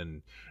Galladay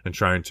and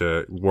trying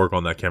to work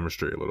on that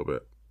chemistry a little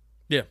bit.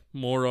 Yeah,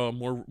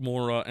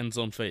 more end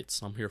zone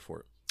fates. I'm here for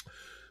it.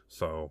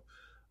 So,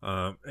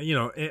 I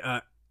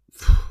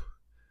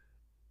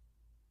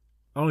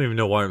don't even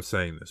know why I'm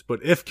saying this, but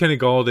if Kenny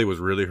Galladay was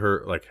really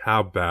hurt,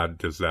 how bad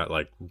does that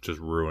just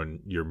ruin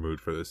your mood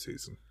for this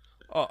season?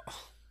 Oh,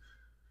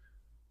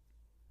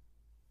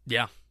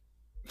 yeah.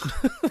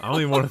 I don't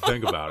even want to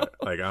think about it.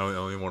 I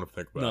don't even want to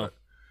think about it.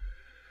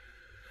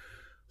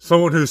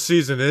 Someone whose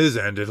season is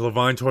ended,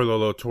 Levine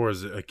Toilolo tore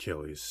his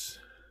Achilles.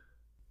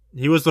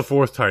 He was the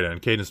 4th tight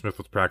end. Caden Smith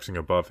was practicing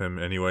above him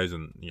anyways,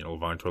 and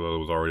Levine Toilolo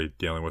was already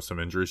dealing with some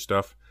injury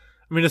stuff.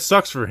 I mean, it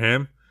sucks for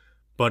him,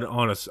 but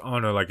on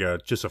a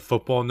just a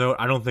football note,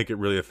 I don't think it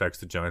really affects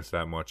the Giants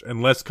that much,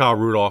 unless Kyle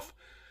Rudolph.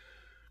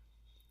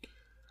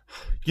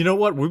 You know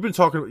what? We've been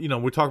talking.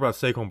 We talk about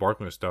Saquon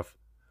Barkley and stuff.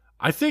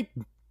 I think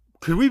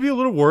could we be a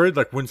little worried?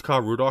 When's Kyle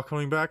Rudolph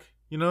coming back?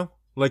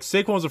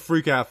 Saquon's a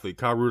freak athlete.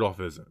 Kyle Rudolph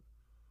isn't.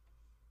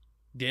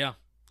 Yeah.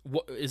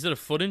 What is it? A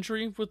foot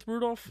injury with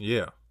Rudolph?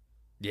 Yeah.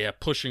 Yeah,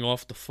 pushing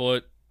off the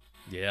foot.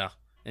 Yeah,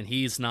 and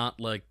he's not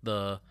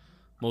the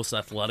most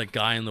athletic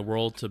guy in the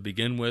world to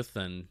begin with,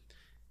 and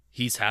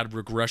he's had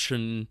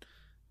regression.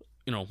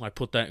 I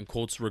put that in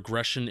quotes,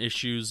 regression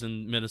issues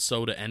in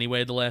Minnesota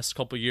anyway the last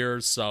couple of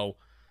years. So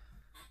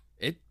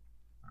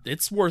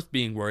it's worth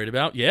being worried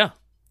about. Yeah.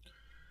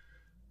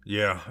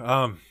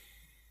 Yeah.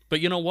 But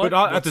you know what?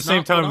 But at the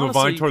same time,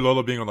 Levine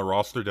Toilolo being on the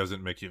roster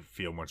doesn't make you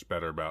feel much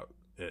better about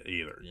it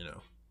either,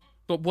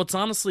 But what's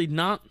honestly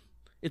not,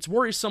 it's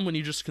worrisome when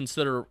you just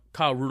consider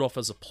Kyle Rudolph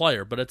as a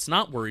player, but it's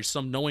not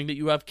worrisome knowing that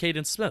you have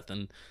Caden Smith,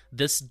 and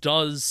this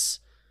does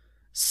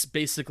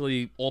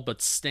basically all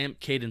but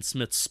stamp Caden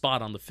Smith's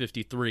spot on the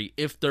 53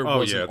 if there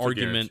was an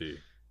argument.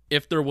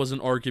 If there was an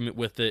argument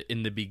with it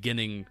in the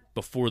beginning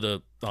before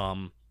the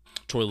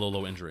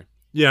Toilolo injury.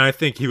 Yeah, I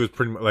think he was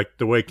pretty much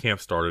the way camp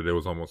started. It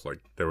was almost like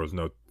there was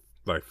no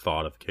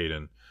thought of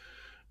Caden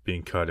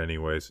being cut,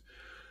 anyways.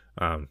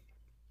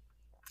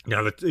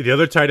 Now the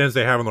other tight ends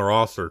they have on the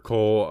roster: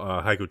 Cole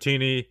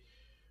Haikutini,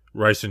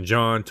 Ryson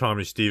John,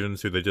 Tommy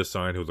Stevens, who they just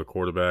signed, who was a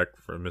quarterback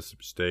for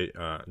Mississippi State,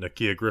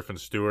 Nakia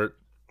Griffin-Stewart.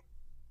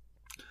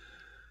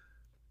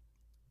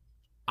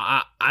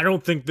 I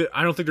don't think they're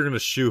going to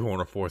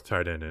shoehorn a 4th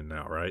tight end in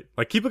now, right?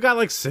 Keep a guy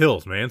like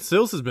Sills, man.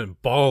 Sills has been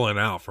balling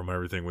out from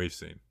everything we've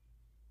seen.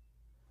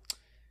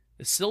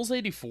 Is Sills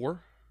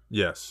 84?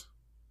 Yes.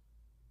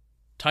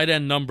 Tight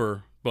end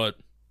number, but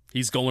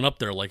he's going up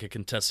there like a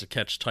contested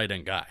catch tight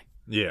end guy.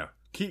 Yeah.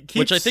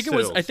 Which I think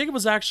Sills. it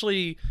was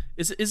actually,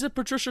 is it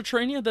Patricia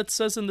Trania that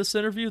says in this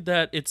interview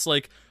that it's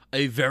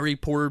a very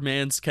poor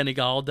man's Kenny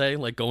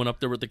Galladay, going up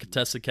there with the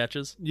contested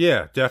catches?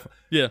 Yeah, definitely.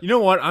 Yeah. You know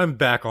what? I'm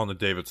back on the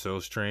David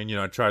Sills train.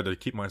 I tried to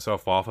keep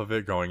myself off of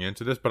it going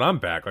into this, but I'm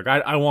back.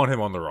 I want him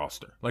on the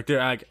roster.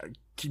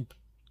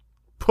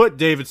 Put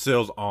David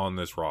Sills on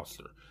this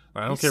roster.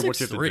 I don't He's care what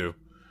you have 6'3". to do.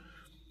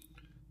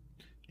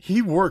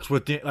 He works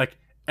with like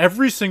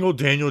every single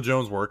Daniel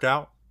Jones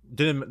workout.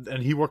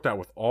 And he worked out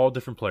with all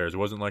different players. It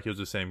wasn't like it was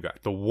the same guy.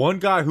 The one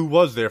guy who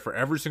was there for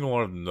every single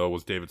one of them, though,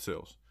 was David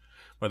Sills.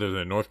 Whether it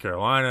was in North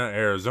Carolina,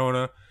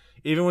 Arizona,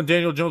 even when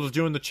Daniel Jones was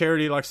doing the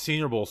charity like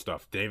Senior Bowl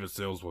stuff, David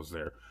Sills was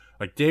there.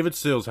 Like David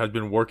Sills has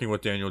been working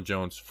with Daniel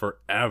Jones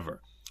forever.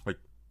 Like,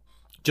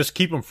 just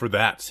keep him for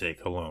that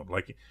sake alone.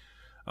 Like,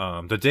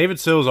 the David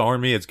Sills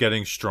army is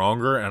getting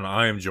stronger, and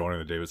I am joining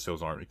the David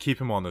Sills army. Keep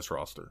him on this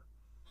roster.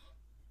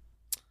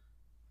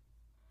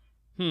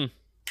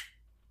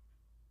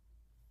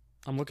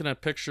 I'm looking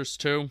at pictures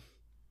too.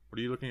 What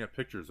are you looking at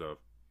pictures of?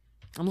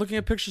 I'm looking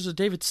at pictures of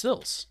David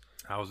Sills.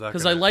 How's that?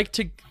 Because I like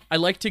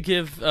to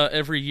give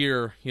every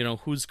year,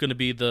 who's going to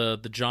be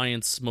the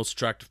Giants' most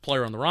attractive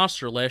player on the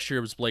roster. Last year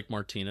it was Blake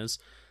Martinez.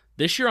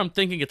 This year I'm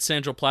thinking it's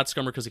Sandro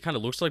Platzgummer because he kind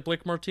of looks like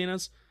Blake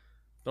Martinez.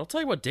 But I'll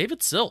tell you what,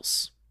 David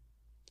Sills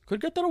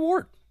could get that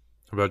award.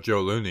 How about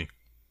Joe Looney?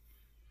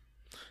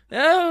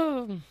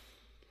 Oh.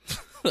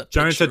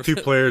 Giants had 2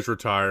 players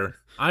retire.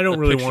 I don't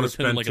really want to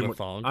spend too much.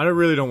 I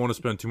really don't want to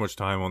spend too much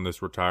time on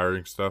this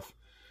retiring stuff.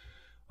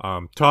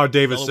 Todd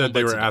Davis said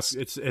they were asked.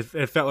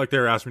 It felt like they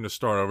were asking to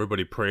start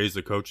everybody praise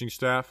the coaching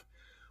staff,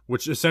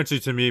 which essentially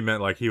to me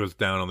meant like he was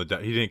down on the.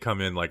 He didn't come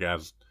in like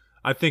as.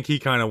 I think he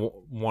kind of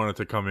wanted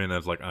to come in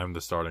as like I'm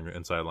the starting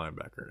inside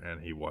linebacker,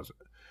 and he wasn't.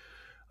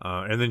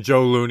 And then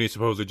Joe Looney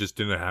supposedly just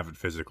didn't have it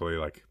physically.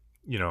 Like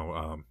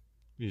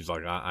he's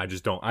like I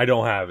just don't. I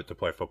don't have it to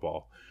play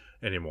football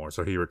anymore,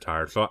 so he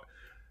retired. So.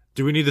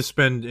 Do we need to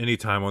spend any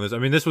time on this? I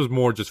mean, this was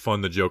more just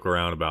fun to joke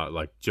around about,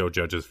 like Joe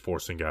Judge is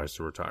forcing guys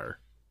to retire.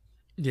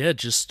 Yeah,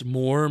 just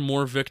more and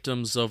more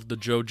victims of the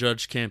Joe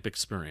Judge camp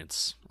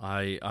experience.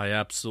 I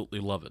absolutely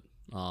love it.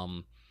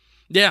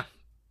 Yeah,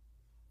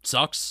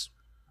 sucks.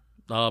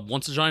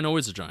 Once a Giant,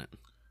 always a Giant.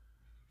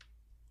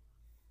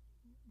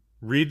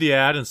 Read the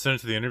ad and send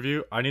it to the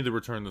interview. I need to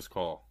return this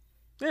call.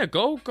 Yeah,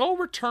 go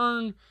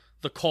return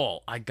the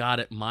call. I got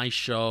it. My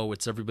show.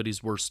 It's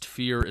everybody's worst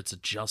fear. It's a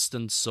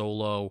Justin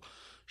Solo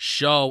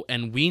show,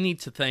 and we need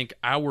to thank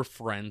our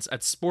friends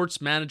at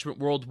Sports Management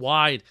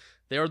Worldwide.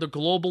 They are the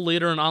global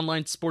leader in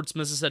online sports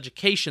business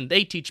education.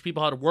 They teach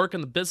people how to work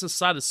on the business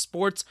side of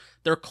sports.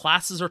 Their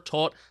classes are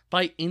taught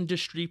by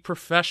industry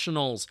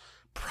professionals.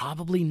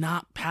 Probably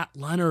not Pat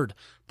Leonard.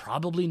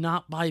 Probably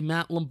not by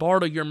Matt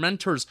Lombardo, your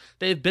mentors.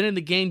 They have been in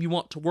the game you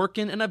want to work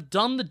in and have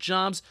done the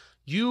jobs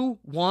you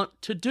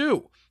want to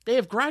do. They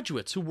have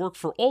graduates who work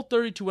for all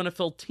 32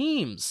 NFL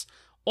teams.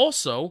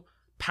 Also,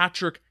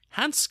 Patrick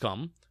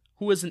Hanscom,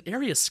 who is an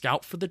area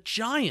scout for the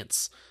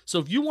Giants. So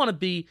if you want to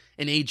be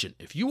an agent,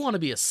 if you want to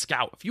be a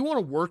scout, if you want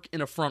to work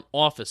in a front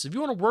office, if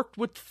you want to work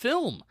with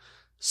film,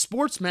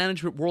 Sports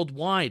Management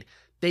Worldwide,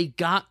 they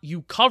got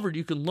you covered.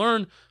 You can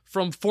learn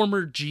from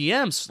former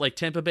GMs like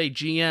Tampa Bay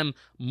GM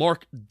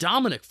Mark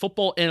Dominic,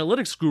 football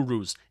analytics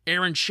gurus,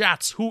 Aaron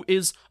Schatz, who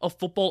is a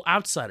Football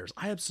Outsiders.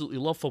 I absolutely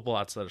love Football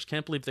Outsiders.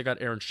 Can't believe they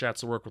got Aaron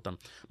Schatz to work with them.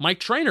 Mike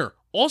Trainer,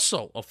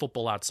 also a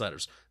Football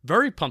Outsiders.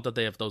 Very pumped that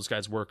they have those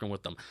guys working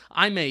with them.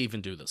 I may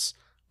even do this.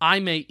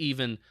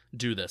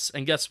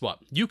 And guess what?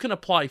 You can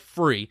apply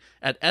free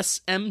at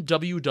smww.com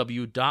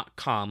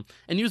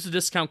and use the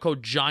discount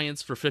code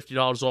GIANTS for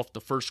 $50 off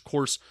the first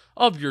course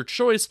of your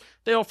choice.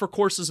 They offer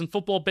courses in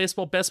football,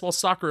 baseball, basketball,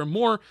 soccer, and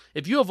more.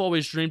 If you have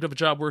always dreamed of a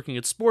job working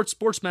in sports,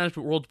 Sports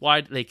Management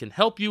Worldwide, they can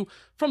help you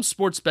from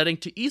sports betting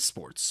to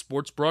esports,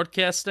 sports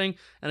broadcasting,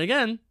 and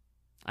again,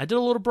 I did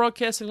a little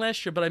broadcasting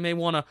last year, but I may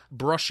want to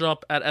brush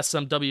up at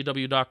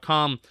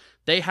smww.com.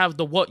 They have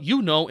the what you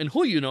know and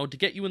who you know to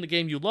get you in the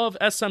game you love.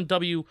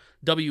 smww.com.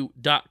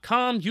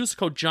 Use the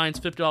code GIANTS,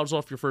 $50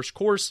 off your first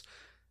course.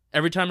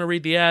 Every time I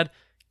read the ad,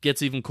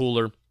 gets even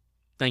cooler.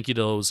 Thank you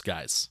to those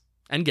guys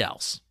and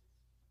gals.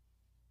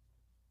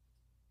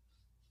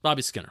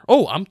 Bobby Skinner.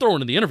 Oh, I'm throwing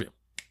in the interview.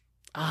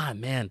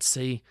 Man,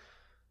 see,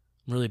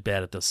 I'm really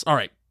bad at this. All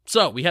right,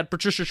 so we had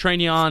Patricia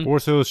Traina on.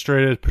 Sports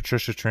Illustrated,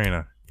 Patricia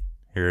Traina.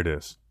 Here it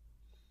is.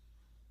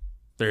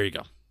 There you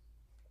go.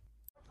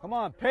 Come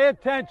on, pay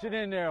attention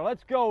in there.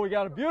 Let's go. We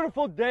got a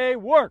beautiful day.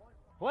 Work.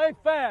 Play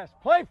fast.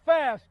 Play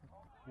fast.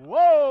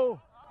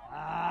 Whoa.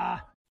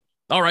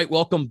 All right,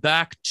 welcome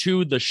back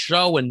to the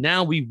show. And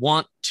now we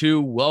want to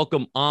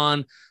welcome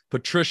on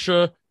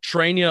Patricia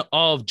Traina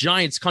of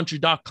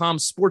GiantsCountry.com,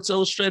 Sports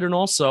Illustrated, and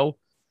also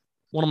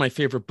one of my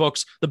favorite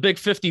books, The Big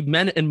 50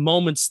 Men and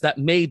Moments That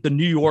Made the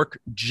New York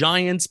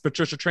Giants.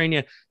 Patricia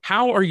Traina,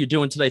 how are you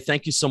doing today?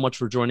 Thank you so much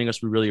for joining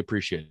us. We really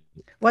appreciate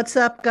it. What's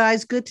up,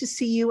 guys? Good to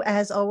see you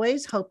as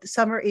always. Hope the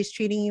summer is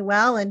treating you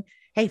well. And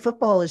hey,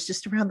 football is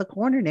just around the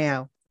corner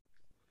now.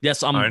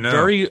 Yes, I'm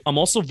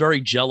also very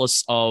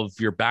jealous of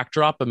your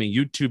backdrop. I mean,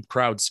 YouTube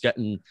crowd's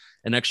getting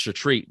an extra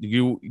treat.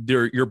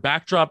 Your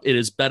backdrop, it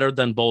is better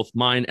than both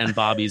mine and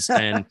Bobby's.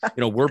 And,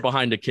 we're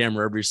behind the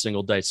camera every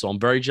single day. So I'm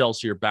very jealous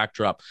of your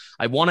backdrop.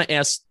 I want to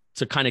ask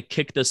to kind of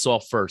kick this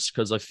off first,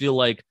 because I feel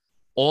like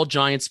all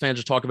Giants fans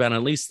are talking about, and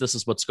at least this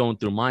is what's going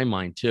through my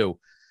mind too,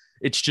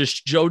 It's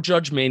just Joe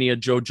Judge mania,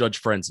 Joe Judge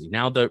frenzy.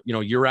 Now that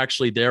you're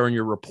actually there and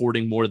you're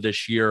reporting more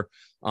this year,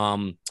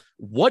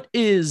 what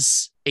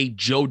is a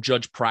Joe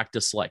Judge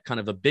practice like? Kind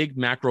of a big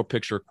macro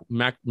picture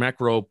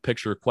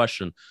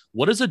question.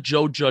 What is a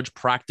Joe Judge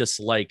practice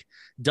like?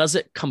 Does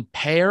it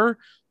compare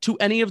to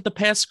any of the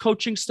past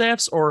coaching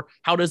staffs, or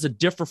how does it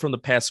differ from the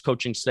past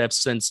coaching staffs?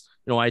 Since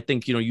I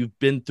think you've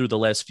been through the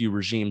last few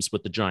regimes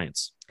with the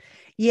Giants.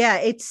 Yeah,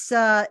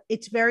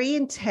 it's very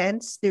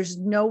intense. There's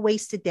no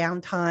wasted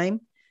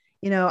downtime.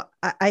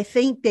 I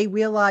think they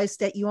realized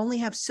that you only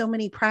have so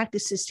many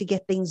practices to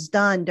get things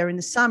done during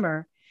the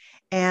summer.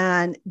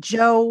 And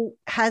Joe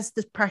has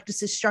the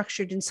practices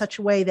structured in such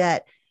a way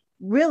that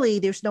really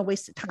there's no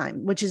wasted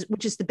time, which is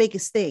the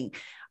biggest thing.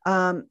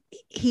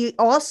 He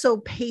also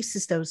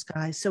paces those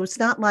guys. So it's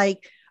not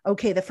like,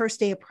 okay, the first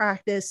day of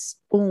practice,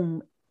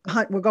 boom,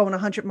 we're going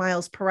 100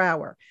 miles per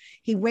hour.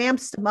 He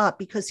ramps them up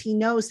because he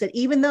knows that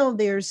even though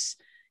there's,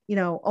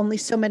 only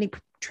so many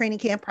training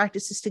camp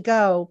practices to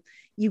go,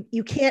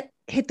 you can't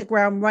hit the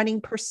ground running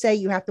per se.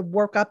 You have to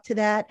work up to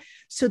that.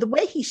 So the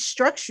way he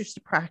structures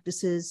the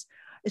practices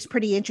is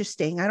pretty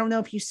interesting. I don't know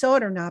if you saw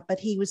it or not,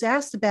 but he was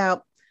asked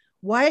about,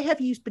 why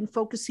have you been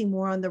focusing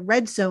more on the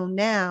red zone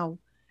now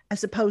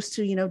as opposed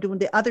to, doing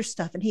the other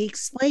stuff? And he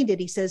explained it.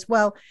 He says,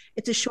 well,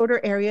 it's a shorter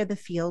area of the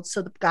field,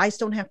 so the guys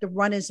don't have to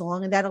run as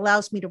long. And that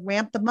allows me to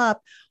ramp them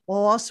up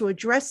while also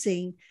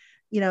addressing,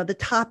 the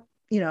top,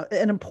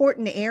 an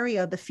important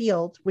area of the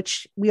field,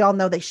 which we all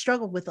know they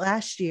struggled with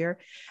last year,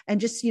 and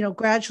just,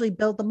 gradually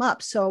build them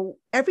up. So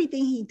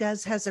everything he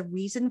does has a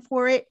reason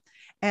for it.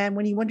 And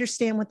when you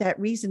understand what that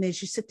reason is,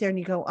 you sit there and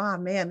you go, oh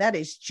man, that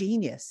is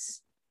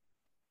genius.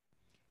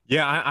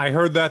 Yeah, I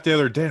heard that the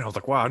other day, and I was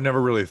like, wow, I never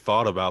really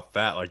thought about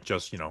that. Like,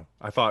 just,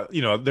 I thought,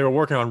 they were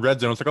working on red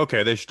zone. It's like,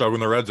 okay, they struggle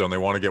in the red zone. They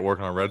want to get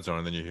working on red zone.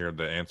 And then you hear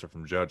the answer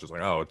from Judge. It's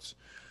like, oh,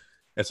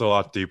 it's a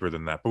lot deeper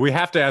than that. But we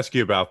have to ask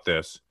you about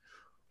this.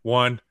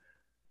 One,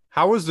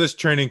 how is this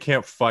training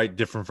camp fight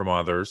different from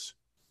others?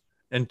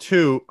 And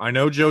two, I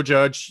know Joe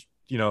Judge,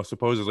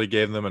 supposedly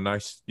gave them a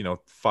nice,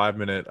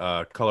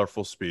 5-minute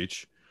colorful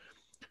speech.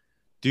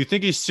 Do you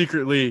think he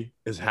secretly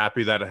is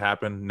happy that it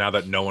happened now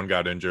that no one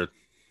got injured?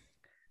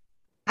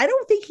 I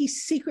don't think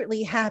he's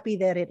secretly happy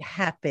that it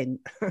happened,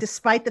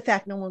 despite the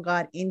fact no one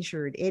got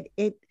injured.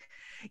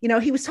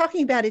 He was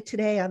talking about it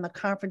today on the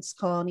conference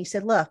call, and he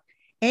said, look,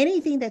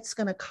 anything that's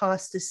going to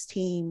cost this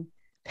team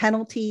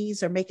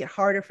penalties or make it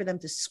harder for them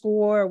to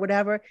score or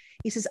whatever,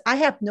 he says, I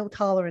have no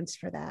tolerance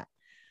for that.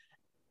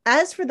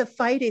 As for the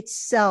fight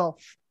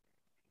itself,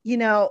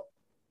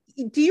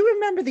 do you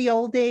remember the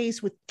old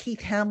days with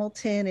Keith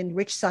Hamilton and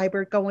Rich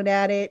Seibert going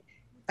at it?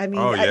 I mean,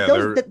 oh yeah,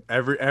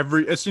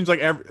 it seems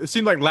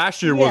like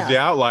last year was the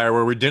outlier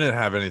where we didn't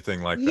have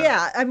anything like that.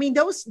 Yeah, I mean,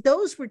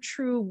 those were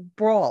true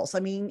brawls. I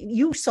mean,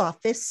 you saw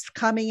fists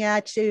coming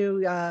at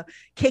you,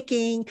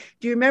 kicking.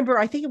 Do you remember?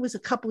 I think it was a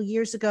couple of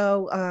years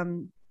ago.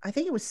 I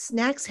think it was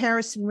Snacks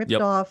Harrison ripped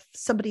off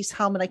somebody's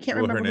helmet. I can't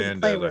remember who the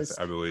player was.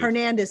 I believe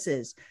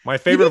Hernandez's. My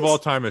favorite of all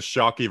time is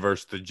Shockey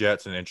versus the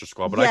Jets and Intra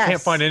Squad, but I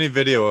can't find any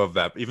video of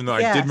that, even though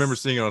I did remember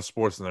seeing it on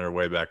SportsCenter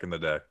way back in the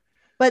day.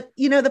 But,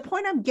 the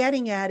point I'm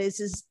getting at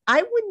is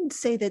I wouldn't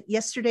say that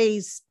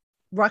yesterday's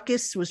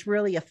ruckus was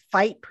really a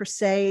fight per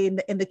se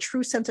in the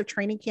true sense of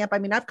training camp. I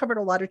mean, I've covered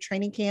a lot of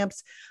training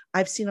camps.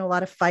 I've seen a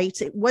lot of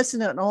fights. It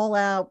wasn't an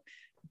all-out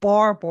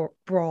bar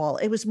brawl.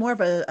 It was more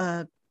of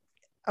a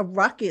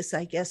ruckus,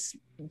 I guess,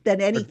 than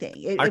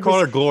anything. I call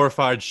it a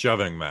glorified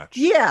shoving match.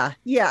 Yeah.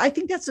 I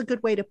think that's a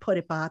good way to put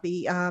it,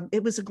 Bobby.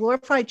 It was a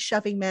glorified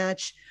shoving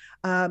match.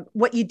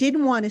 What you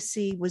didn't want to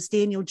see was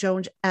Daniel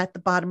Jones at the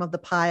bottom of the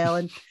pile.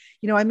 And,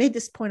 I made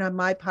this point on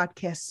my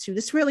podcast too.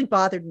 This really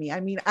bothered me. I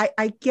mean,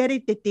 I get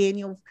it that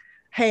Daniel,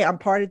 hey, I'm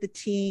part of the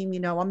team.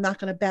 I'm not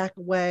going to back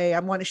away. I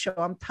want to show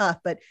I'm tough,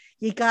 but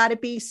you got to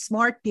be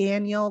smart,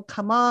 Daniel.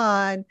 Come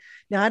on.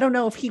 Now, I don't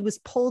know if he was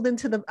pulled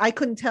into I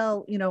couldn't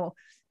tell,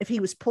 if he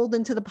was pulled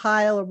into the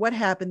pile or what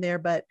happened there,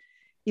 but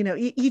you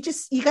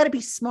got to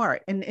be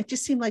smart. And it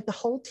just seemed like the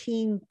whole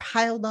team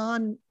piled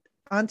onto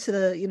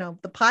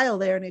the pile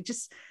there. And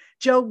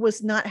Joe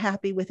was not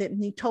happy with it.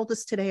 And he told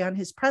us today on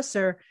his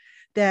presser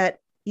that,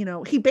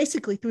 he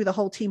basically threw the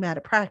whole team out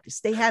of practice.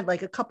 They had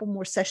like a couple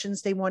more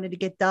sessions they wanted to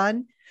get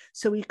done.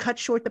 So he cut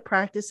short the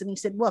practice and he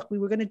said, look, we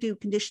were going to do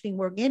conditioning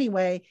work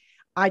anyway.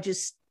 I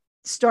just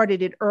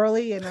started it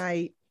early and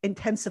I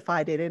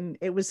intensified it. And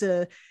it was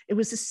a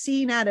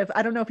scene out of,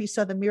 I don't know if you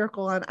saw the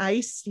Miracle on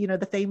Ice,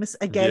 the famous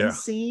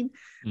scene.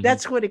 Mm-hmm.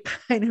 That's what it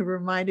kind of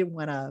reminded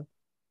one of.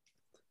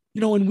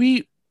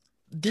 And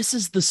this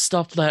is the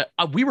stuff that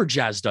we were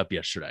jazzed up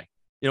yesterday.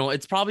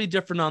 It's probably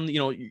different on,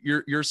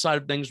 your side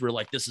of things where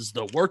like, this is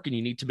the work and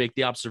you need to make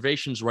the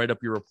observations, write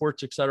up your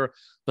reports, etc.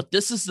 But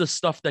this is the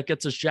stuff that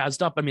gets us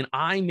jazzed up. I mean,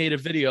 I made a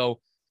video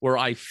where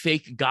I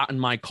fake got in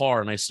my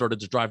car and I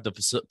started to drive to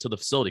the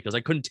facility because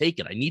I couldn't take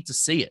it. I need to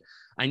see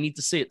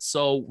it.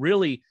 So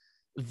really,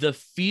 the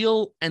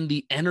feel and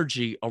the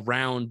energy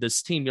around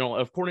this team,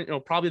 according,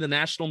 probably the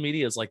national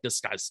media is like, this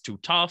guy's too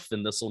tough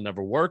and this will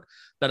never work.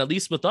 But at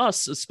least with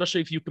us,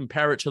 especially if you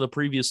compare it to the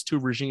previous two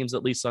regimes,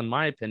 at least in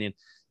my opinion,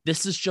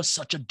 this is just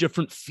such a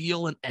different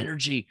feel and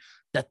energy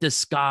that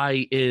this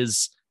guy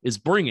is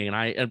bringing.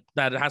 And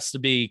that has to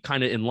be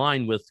kind of in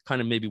line with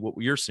kind of maybe what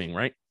you're seeing,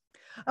 right?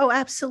 Oh,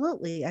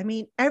 absolutely. I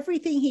mean,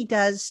 everything he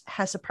does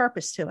has a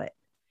purpose to it.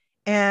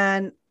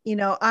 And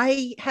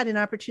I had an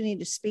opportunity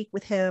to speak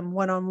with him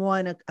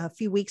one-on-one a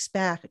few weeks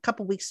back, a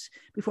couple weeks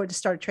before the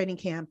start of training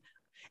camp.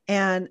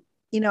 And,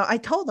 I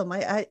told him,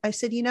 I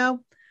said,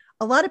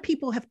 a lot of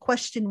people have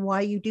questioned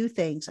why you do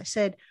things. I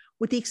said,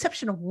 with the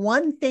exception of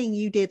one thing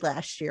you did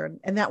last year,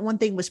 and that one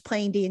thing was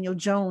playing Daniel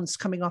Jones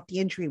coming off the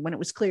injury when it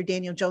was clear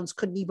Daniel Jones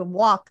couldn't even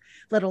walk,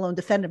 let alone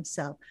defend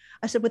himself.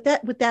 I said, with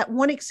that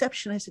one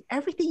exception, I said,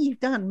 everything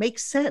you've done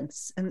makes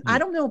sense. And I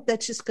don't know if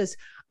that's just because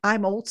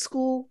I'm old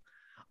school,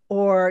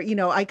 or,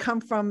 I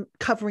come from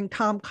covering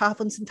Tom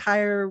Coughlin's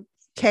entire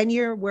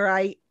tenure where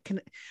I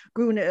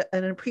grew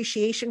an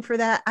appreciation for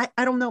that.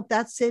 I don't know if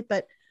that's it,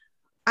 but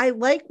I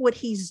like what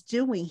he's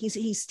doing.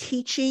 He's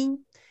teaching.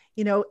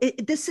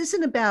 This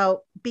isn't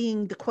about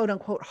being the quote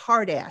unquote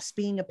hard ass,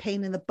 being a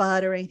pain in the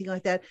butt or anything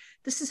like that.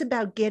 This is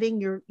about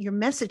getting your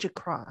message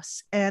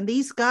across. And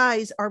these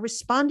guys are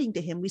responding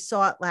to him. We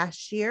saw it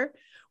last year.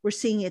 We're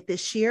seeing it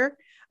this year.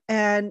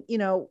 And,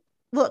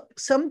 look,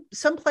 some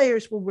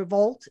players will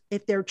revolt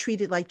if they're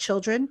treated like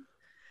children.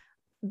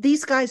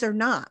 These guys are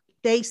not.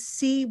 They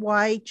see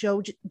why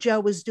Joe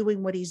is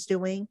doing what he's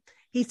doing.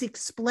 He's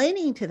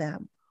explaining to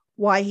them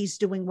why he's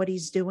doing what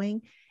he's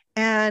doing.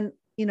 And,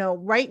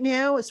 right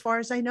now, as far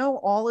as I know,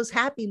 all is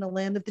happy in the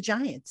land of the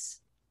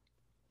Giants.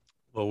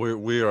 Well,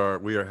 we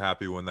are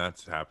happy when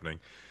that's happening.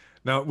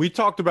 Now, we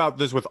talked about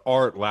this with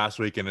Art last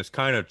week, and it's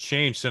kind of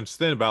changed since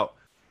then.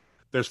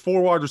 There's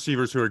 4 wide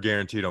receivers who are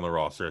guaranteed on the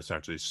roster,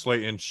 essentially.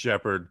 Slayton,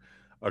 Shepard,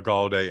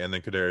 Galladay, and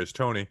then Kadarius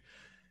Toney.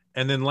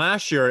 And then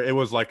last year, it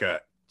was like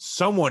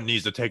someone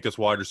needs to take this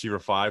wide receiver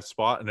 5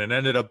 spot, and it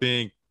ended up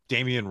being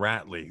Damian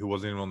Ratley, who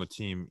wasn't even on the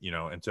team,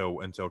 until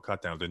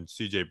cutdowns, and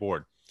CJ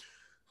Board.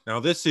 Now,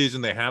 this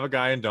season, they have a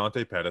guy in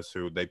Dante Pettis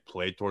who they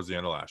played towards the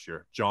end of last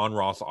year. John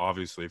Ross,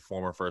 obviously,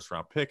 former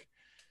first-round pick.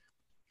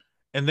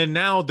 And then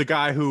now the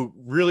guy who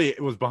really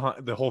was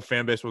behind, the whole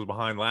fan base was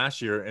behind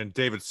last year, and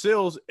David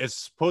Sills is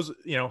supposed,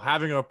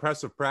 having an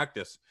impressive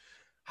practice.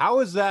 How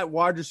is that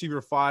wide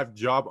receiver 5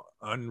 job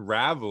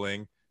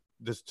unraveling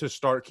this to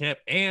start camp?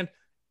 And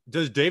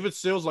does David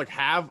Sills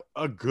have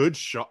a good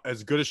shot,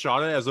 as good a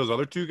shot at it as those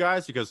other 2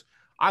 guys? Because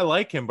I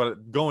like him,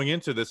 but going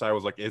into this, I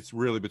was like, it's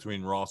really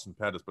between Ross and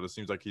Pettis, but it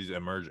seems like he's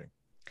emerging.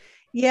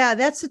 Yeah,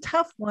 that's a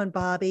tough one,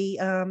 Bobby.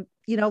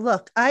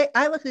 Look,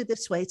 I look at it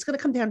this way. It's going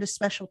to come down to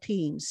special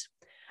teams.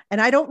 And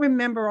I don't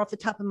remember off the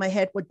top of my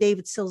head what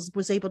David Sills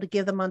was able to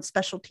give them on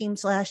special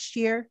teams last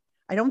year.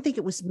 I don't think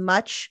it was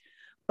much.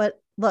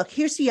 But look,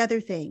 here's the other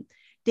thing.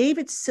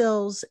 David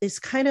Sills is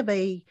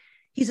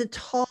he's a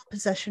tall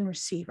possession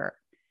receiver.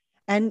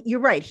 And you're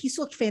right. He's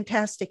looked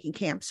fantastic in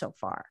camp so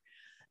far.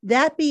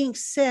 That being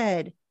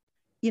said,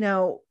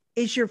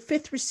 is your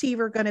 5th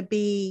receiver going to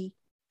be,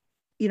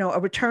 a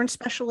return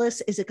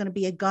specialist? Is it going to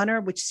be a gunner,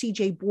 which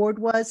CJ Board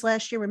was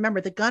last year? Remember,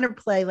 the gunner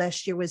play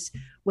last year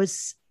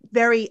was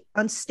very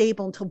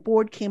unstable until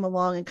Board came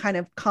along and kind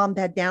of calmed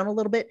that down a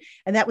little bit.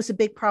 And that was a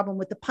big problem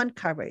with the punt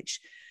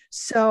coverage.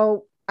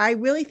 So I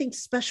really think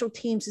special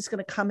teams is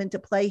going to come into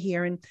play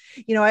here. And,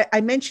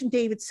 I mentioned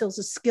David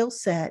Sills' skill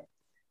set.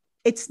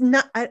 It's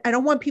not, I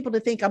don't want people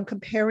to think I'm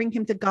comparing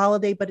him to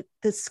Galladay, but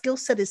the skill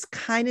set is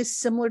kind of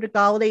similar to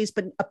Galladay's,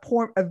 but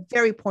a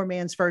very poor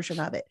man's version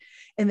of it.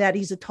 In that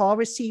he's a tall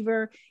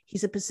receiver,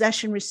 he's a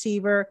possession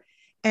receiver.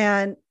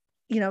 And,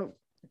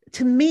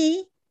 to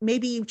me,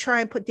 maybe you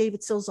try and put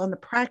David Sills on the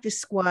practice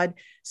squad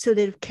so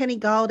that if Kenny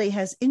Galladay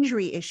has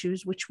injury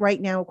issues, which right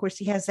now, of course,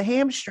 he has the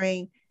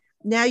hamstring,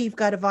 now you've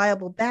got a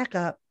viable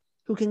backup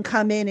who can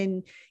come in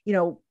and,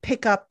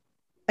 pick up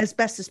as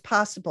best as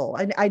possible.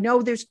 I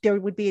know there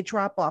would be a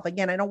drop off.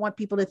 Again, I don't want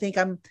people to think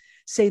I'm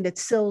saying that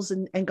Sills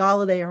and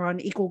Galladay are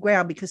on equal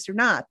ground, because they're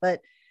not.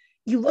 But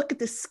you look at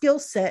the skill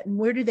set and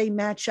where do they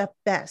match up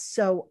best?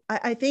 So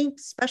I think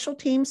special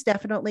teams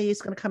definitely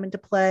is going to come into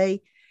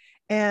play.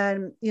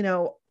 And,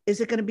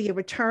 is it going to be a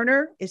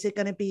returner? Is it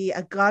going to be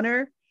a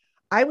gunner?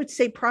 I would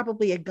say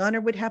probably a gunner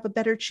would have a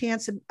better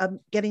chance of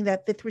getting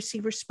that 5th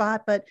receiver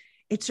spot, but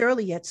it's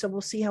early yet. So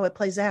we'll see how it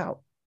plays out.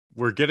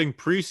 We're getting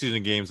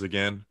preseason games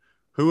again.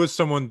 Who is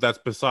someone that's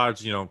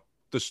besides,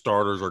 the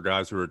starters or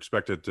guys who are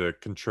expected to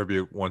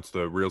contribute once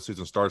the real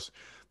season starts,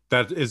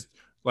 that is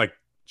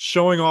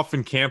showing off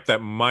in camp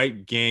that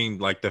might gain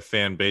the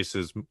fan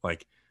base's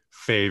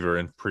favor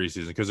in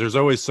preseason? Because there's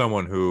always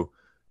someone who,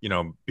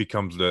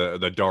 becomes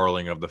the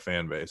darling of the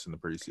fan base in the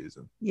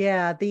preseason.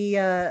 Yeah.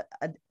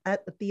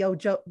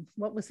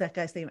 What was that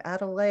guy's name?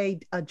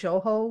 Adelaide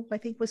Joho, I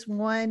think, was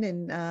one.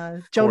 And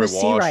Jonas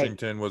Seawright.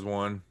 Washington was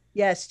one.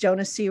 Yes,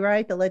 Jonas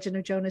Seawright, the legend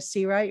of Jonas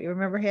Seawright. You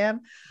remember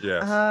him?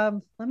 Yes.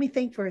 Let me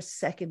think for a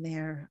second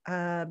there.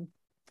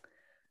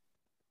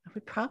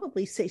 would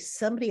probably say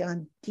somebody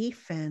on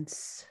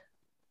defense.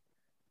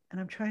 And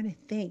I'm trying to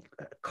think.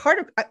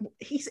 Carter,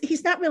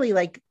 he's not really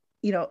like,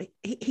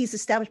 he's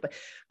established, but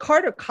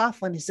Carter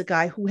Coughlin is a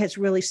guy who has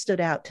really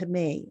stood out to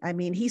me. I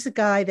mean, he's a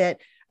guy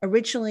that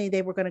originally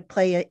they were going to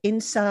play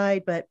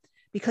inside, but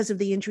because of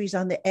the injuries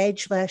on the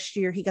edge last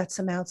year, he got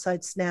some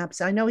outside snaps.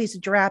 I know he's a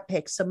draft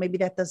pick, so maybe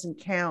that doesn't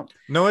count.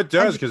 No, it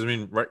does, because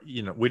right,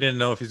 we didn't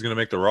know if he's going to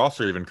make the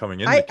roster even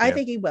coming in. I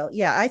think he will.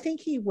 Yeah, I think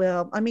he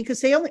will. I mean,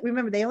 because they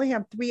only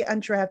have 3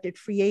 undrafted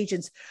free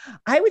agents.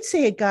 I would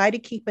say a guy to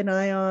keep an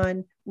eye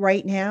on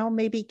right now,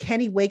 maybe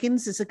Kenny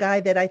Wiggins is a guy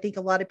that I think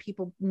a lot of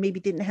people maybe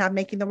didn't have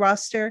making the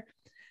roster,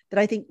 that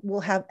I think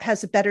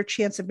has a better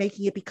chance of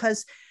making it,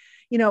 because,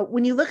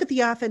 when you look at the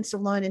offensive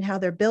line and how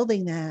they're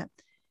building that,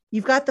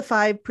 you've got the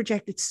 5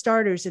 projected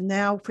starters. And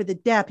now for the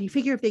depth, you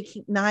figure if they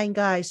keep 9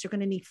 guys, they're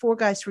going to need 4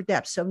 guys for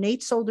depth. So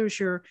Nate Solder's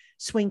your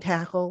swing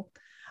tackle.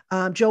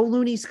 Joe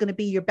Looney's going to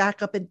be your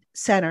backup in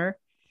center.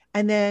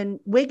 And then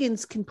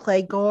Wiggins can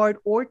play guard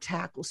or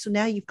tackle. So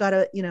now you've got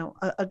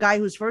a guy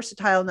who's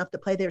versatile enough to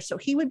play there. So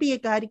he would be a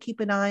guy to keep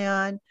an eye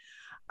on.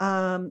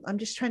 I'm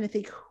just trying to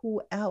think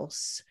who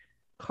else.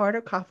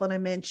 Carter Coughlin, I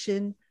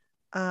mentioned.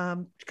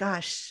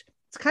 Gosh,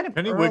 it's kind of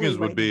Kenny Wiggins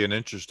would be an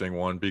interesting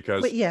one,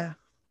 because yeah.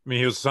 I mean,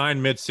 he was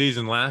signed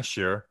mid-season last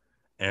year,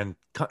 and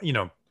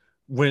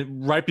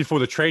when right before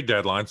the trade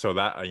deadline. So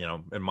that,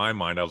 in my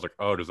mind, I was like,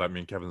 oh, does that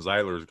mean Kevin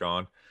Zeitler is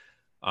gone?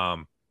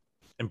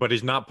 But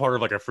he's not part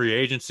of like a free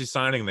agency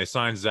signing. They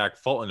signed Zach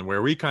Fulton,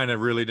 where we kind of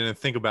really didn't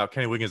think about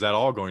Kenny Wiggins at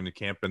all going to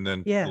camp, and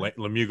then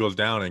Lemieux goes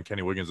down, and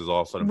Kenny Wiggins is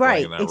all of a sudden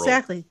playing in that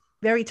exactly.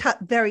 role.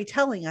 Very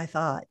telling. I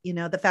thought,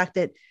 the fact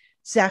that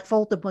Zach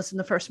Fulton wasn't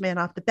the first man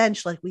off the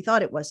bench like we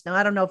thought it was. Now,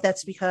 I don't know if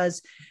that's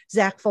because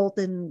Zach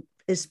Fulton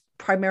is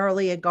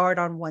primarily a guard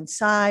on one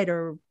side,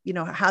 or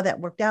how that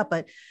worked out,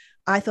 but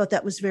I thought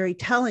that was very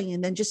telling.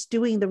 And then just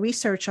doing the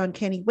research on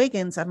Kenny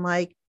Wiggins, I'm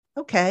like,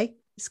 okay,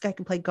 this guy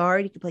can play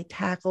guard, he can play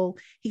tackle,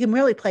 he can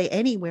really play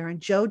anywhere. And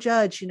Joe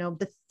Judge,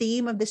 the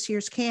theme of this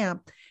year's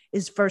camp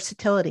is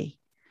versatility.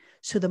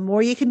 So the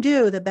more you can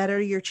do, the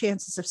better your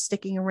chances of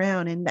sticking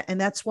around.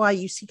 And that's why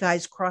you see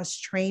guys cross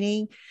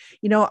training.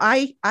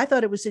 I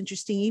thought it was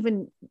interesting,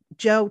 even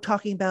Joe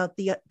talking about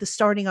the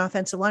starting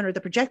offensive line, or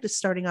the projected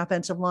starting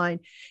offensive line,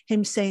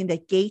 him saying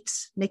that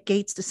Nick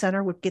Gates, the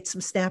center, would get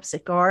some snaps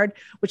at guard,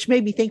 which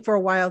made me think for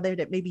a while there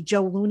that maybe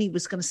Joe Looney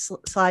was going to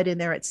slide in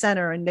there at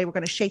center, and they were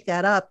going to shake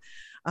that up.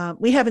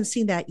 We haven't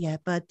seen that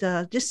yet, but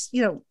just,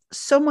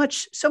 so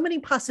many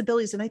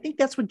possibilities. And I think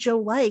that's what Joe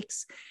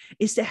likes,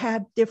 is to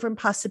have different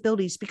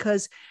possibilities,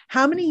 because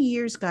how many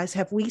years, guys,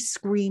 have we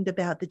screamed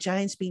about the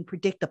Giants being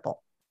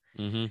predictable?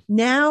 Mm-hmm.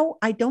 Now,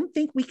 I don't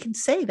think we can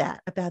say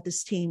that about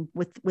this team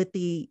with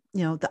the,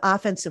 the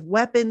offensive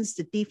weapons,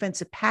 the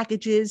defensive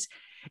packages.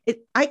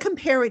 I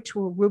compare it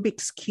to a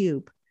Rubik's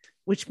Cube,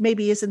 which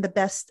maybe isn't the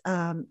best,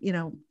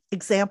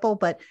 example,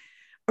 but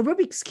a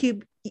Rubik's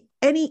Cube,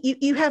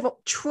 you have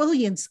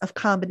trillions of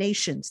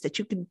combinations that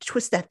you can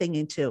twist that thing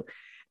into.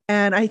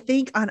 And I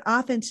think on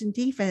offense and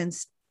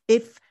defense,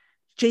 if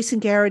Jason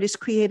Garrett is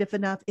creative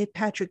enough, if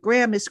Patrick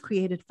Graham is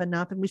creative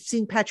enough, and we've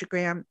seen Patrick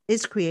Graham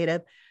is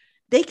creative,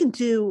 they can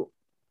do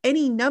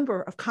any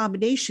number of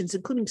combinations,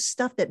 including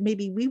stuff that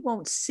maybe we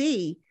won't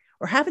see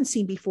or haven't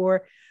seen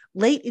before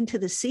late into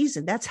the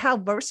season. That's how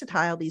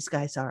versatile these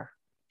guys are.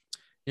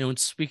 And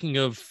speaking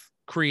of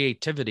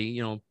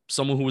creativity,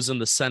 someone who was in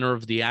the center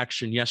of the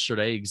action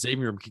yesterday,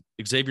 Xavier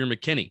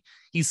McKinney,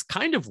 he's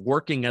kind of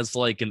working as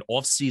like an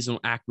off-season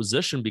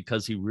acquisition,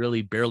 because he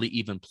really barely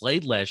even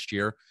played last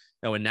year.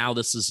 And now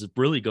this is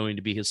really going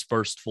to be his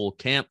first full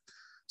camp.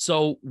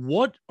 So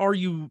what are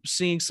you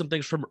seeing, some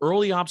things from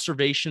early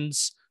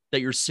observations that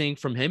you're seeing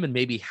from him, and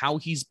maybe how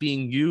he's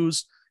being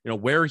used,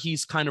 where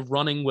he's kind of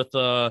running with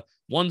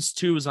ones,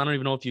 twos? I don't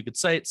even know if you could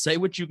say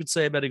what you could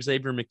say about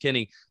Xavier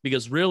McKinney,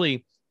 because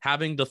really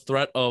having the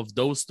threat of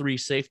those 3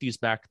 safeties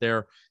back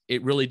there,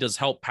 it really does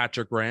help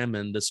Patrick Graham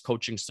and this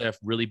coaching staff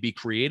really be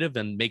creative,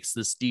 and makes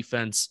this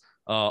defense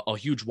a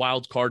huge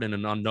wild card and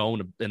an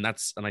unknown. And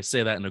I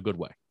say that in a good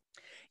way.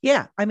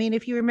 Yeah. I mean,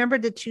 if you remember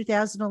the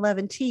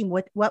 2011 team,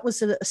 what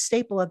was a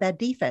staple of that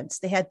defense?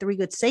 They had 3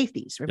 good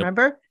safeties.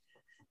 Remember? Yep.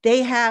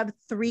 They have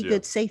 3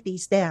 good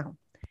safeties down.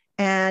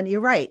 And you're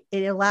right.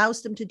 It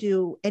allows them to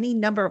do any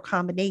number of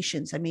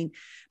combinations. I mean,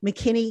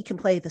 McKinney can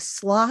play the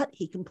slot.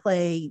 He can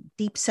play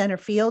deep center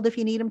field if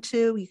you need him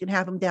to. You can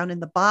have him down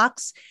in the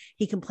box.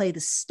 He can play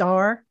the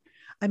star.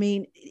 I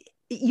mean,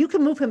 you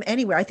can move him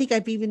anywhere. I think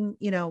I've even,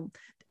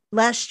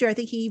 last year, I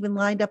think he even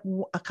lined up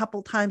a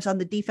couple times on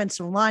the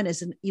defensive line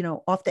as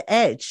off the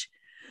edge.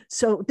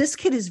 So this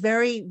kid is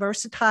very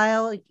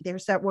versatile.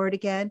 There's that word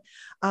again.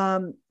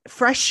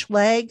 Fresh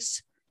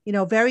legs.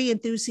 Very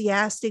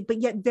enthusiastic,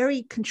 but yet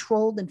very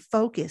controlled and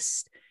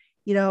focused.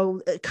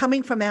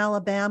 Coming from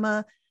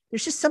Alabama,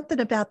 there's just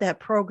something about that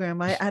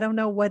program. I don't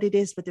know what it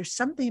is, but there's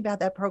something about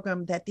that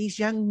program that these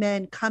young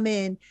men come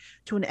in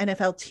to an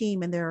NFL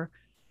team, and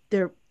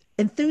they're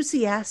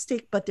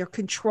enthusiastic, but they're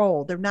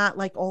controlled. They're not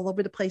like all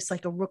over the place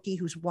like a rookie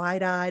who's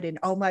wide-eyed and,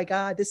 oh my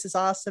God, this is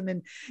awesome.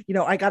 And,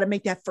 I got to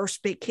make that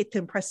first big kick to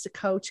impress the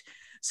coach.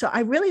 So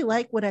I really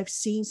like what I've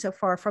seen so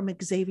far from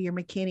Xavier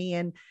McKinney.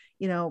 And,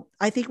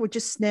 I think we're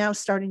just now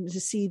starting to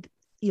see,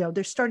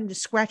 they're starting to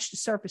scratch the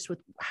surface with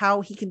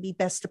how he can be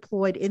best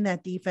deployed in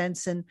that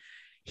defense. And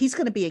he's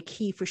going to be a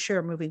key for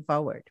sure moving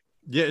forward.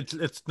 Yeah,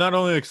 it's not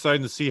only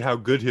exciting to see how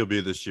good he'll be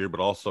this year, but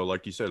also,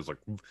 like you said, it's like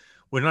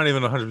we're not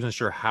even 100%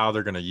 sure how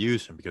they're going to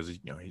use him because,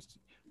 he's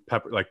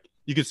Pepper. Like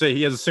you could say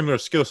he has a similar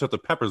skill set to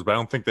Peppers, but I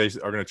don't think they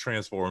are going to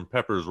transform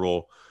Pepper's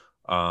role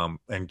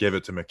and give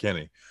it to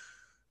McKinney.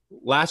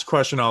 Last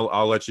question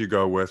I'll let you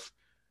go with.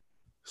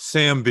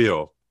 Sam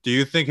Beal. Do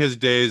you think his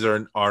days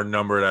are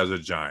numbered as a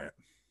Giant?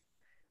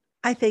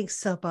 I think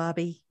so,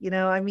 Bobby.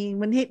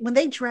 When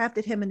they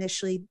drafted him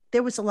initially,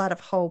 there was a lot of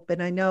hope.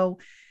 And I know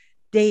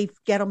Dave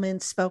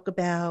Gettleman spoke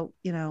about,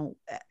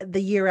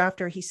 the year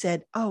after, he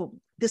said, oh,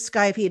 this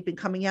guy, if he had been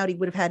coming out, he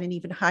would have had an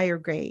even higher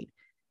grade.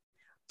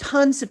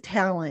 Tons of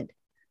talent.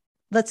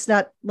 Let's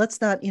not,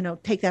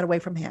 take that away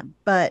from him.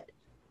 But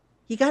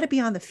you got to be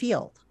on the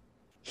field.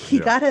 You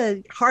got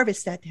to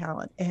harvest that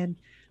talent. And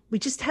we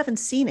just haven't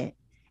seen it.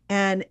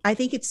 And I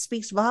think it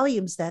speaks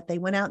volumes that they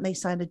went out and they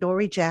signed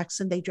Adoree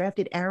Jackson. They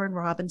drafted Aaron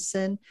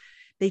Robinson.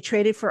 They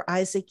traded for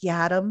Isaac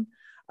Yiadom.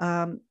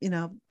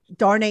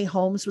 Darnay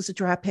Holmes was a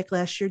draft pick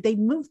last year. They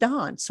moved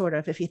on, sort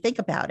of, if you think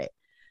about it.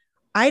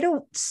 I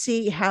don't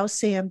see how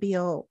Sam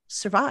Beal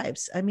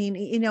survives. I mean,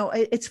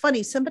 it's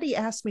funny. Somebody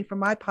asked me for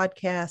my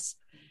podcast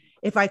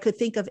if I could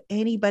think of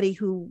anybody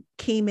who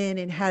came in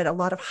and had a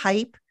lot of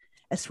hype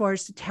as far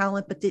as the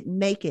talent, but didn't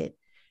make it.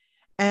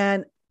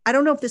 And I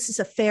don't know if this is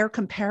a fair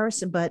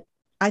comparison, but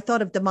I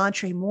thought of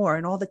DeMontre Moore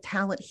and all the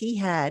talent he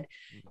had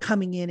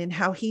coming in and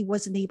how he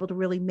wasn't able to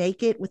really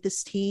make it with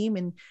this team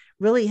and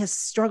really has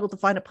struggled to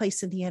find a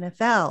place in the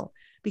NFL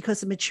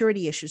because of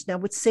maturity issues. Now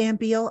with Sam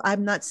Beal,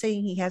 I'm not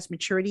saying he has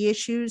maturity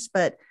issues,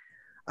 but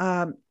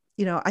I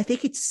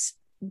think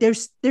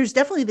there's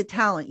definitely the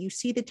talent. You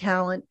see the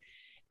talent.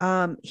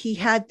 He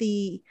had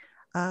the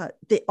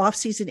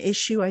offseason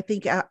issue, I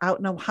think, out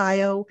in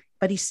Ohio,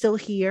 but he's still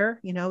here,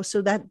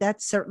 so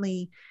that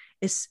certainly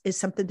is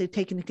something to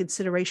take into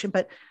consideration.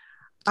 But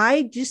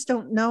I just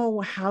don't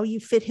know how you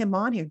fit him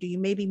on here. Do you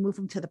maybe move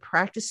him to the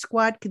practice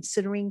squad,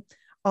 considering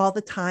all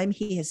the time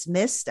he has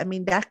missed? I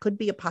mean, that could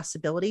be a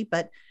possibility,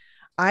 but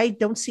I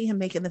don't see him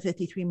making the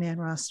 53-man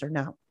roster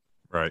now.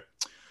 Right.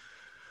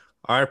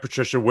 All right,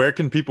 Patricia, where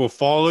can people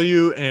follow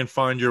you and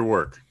find your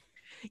work?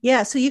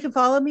 Yeah, so you can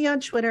follow me on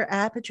Twitter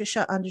at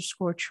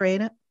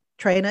Patricia_Traina,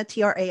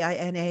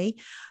 Traina.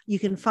 You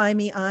can find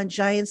me on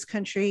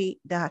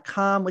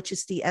GiantsCountry.com, which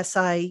is the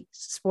SI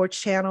Sports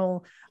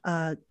Channel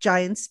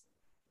Giants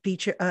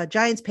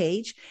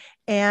page.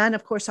 And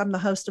of course, I'm the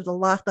host of the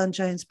Locked On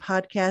Giants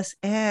podcast.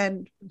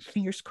 And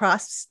fingers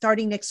crossed,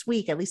 starting next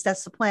week, at least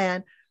that's the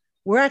plan,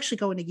 we're actually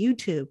going to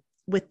YouTube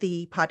with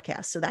the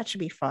podcast, so that should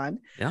be fun.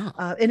 Yeah.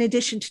 In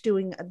addition to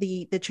doing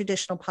the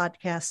traditional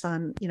podcasts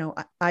on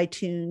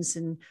iTunes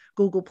and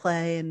Google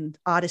Play and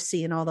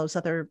Odyssey and all those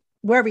other,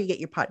 wherever you get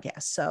your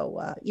podcasts.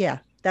 So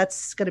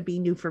that's going to be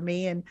new for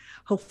me, and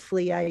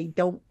hopefully I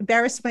don't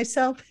embarrass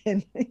myself,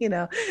 and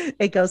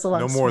it goes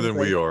along. No more smoothly. than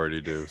we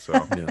already do.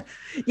 So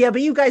yeah,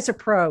 but you guys are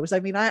pros.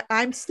 I mean,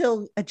 I'm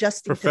still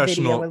adjusting to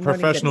video and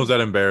professionals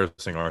at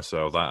embarrassing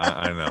ourselves.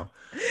 I know.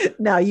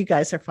 No, you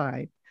guys are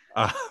fine.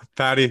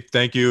 Patty,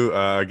 thank you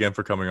again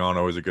for coming on.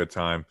 Always a good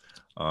time.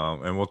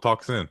 And we'll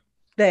talk soon.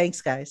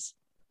 Thanks, guys.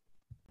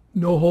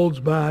 No holds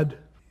barred.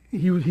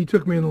 He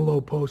took me in the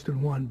low post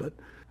and won, but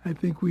I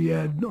think we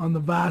had on the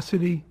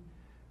varsity.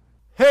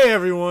 Hey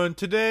everyone,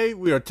 today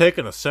we are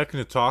taking a second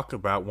to talk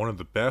about one of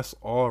the best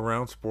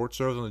all-around sports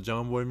shows on the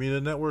John Boy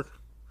Media Network.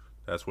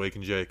 That's Wake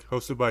and Jake,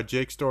 hosted by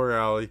Jake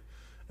Story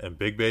and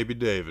Big Baby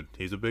David.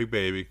 He's a big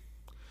baby.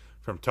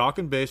 From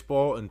talking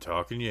baseball and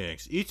talking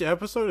Yanks, each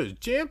episode is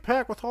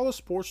jam-packed with all the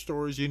sports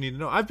stories you need to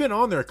know. I've been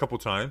on there a couple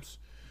times,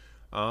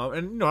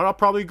 and I'll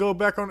probably go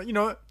back on. You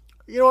know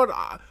what?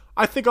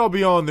 I think I'll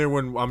be on there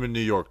when I'm in New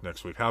York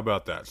next week. How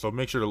about that? So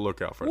make sure to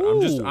look out for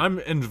it. I'm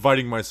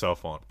inviting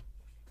myself on.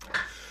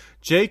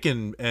 Jake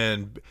and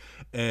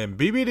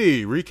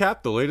BBD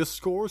recap the latest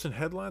scores and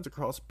headlines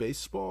across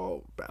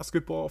baseball,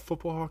 basketball,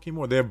 football, hockey,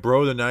 more. They have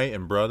Bro the Night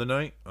and Bro the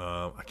Night.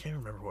 I can't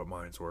remember what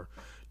mines were.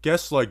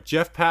 Guests like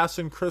Jeff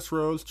Passan, Chris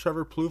Rose,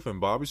 Trevor Plouffe,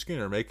 and Bobby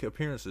Skinner make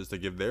appearances to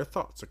give their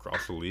thoughts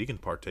across the league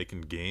and partake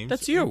in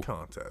games and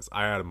contests.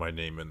 I added my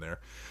name in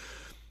there.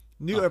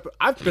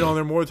 I've been on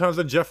there more times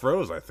than Jeff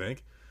Rose, I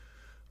think.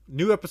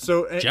 New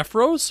episode. Jeff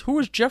Rose? Who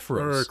is Jeff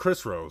Rose? Or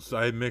Chris Rose.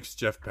 I mixed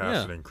Jeff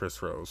Passan and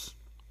Chris Rose.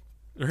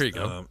 There you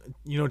go.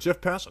 Jeff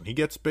Passan, he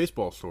gets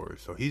baseball stories,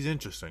 so he's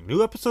interesting.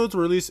 New episodes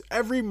release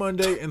every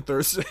Monday and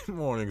Thursday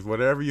mornings,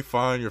 whatever you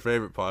find your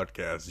favorite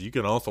podcasts. You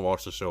can also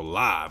watch the show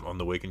live on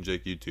the Wake and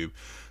Jake YouTube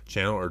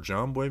channel or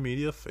John Boy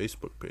Media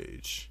Facebook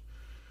page.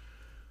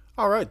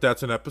 All right,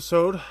 that's an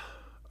episode.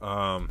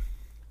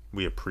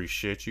 We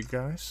appreciate you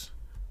guys.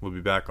 will be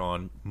back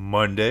on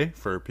Monday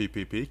for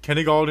PPP.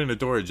 Kenny Galladay and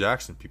Adoree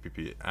Jackson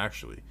PPP,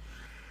 actually.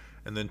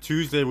 And then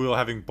Tuesday, we will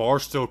having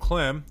Barstow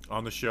Clem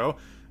on the show.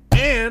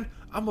 And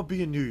I'm going to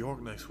be in New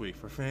York next week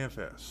for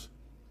FanFest.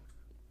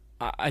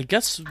 I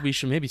guess we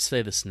should maybe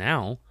say this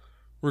now.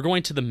 We're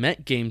going to the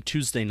Met game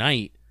Tuesday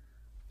night.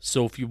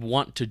 So if you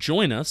want to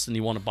join us and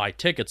you want to buy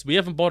tickets, we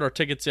haven't bought our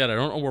tickets yet. I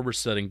don't know where we're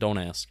sitting. Don't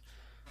ask.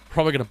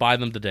 Probably going to buy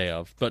them the day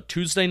of. But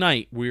Tuesday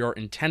night, we are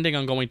intending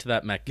on going to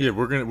that Met game. Yeah,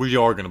 we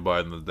are gonna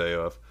buy them the day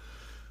of.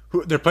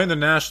 They're playing the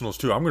Nationals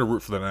too. I'm gonna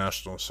root for the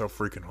Nationals so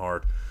freaking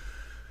hard.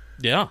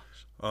 Yeah.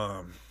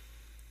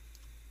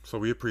 So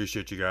we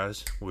appreciate you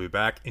guys. We'll be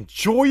back.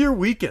 Enjoy your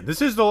weekend.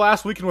 This is the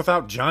last weekend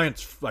without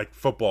Giants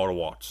football to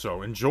watch.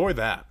 So enjoy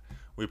that.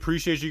 We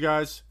appreciate you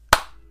guys.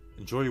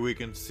 Enjoy your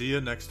weekend. See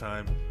you next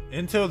time.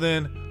 Until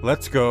then,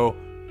 let's go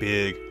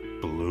Big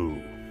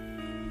Blue.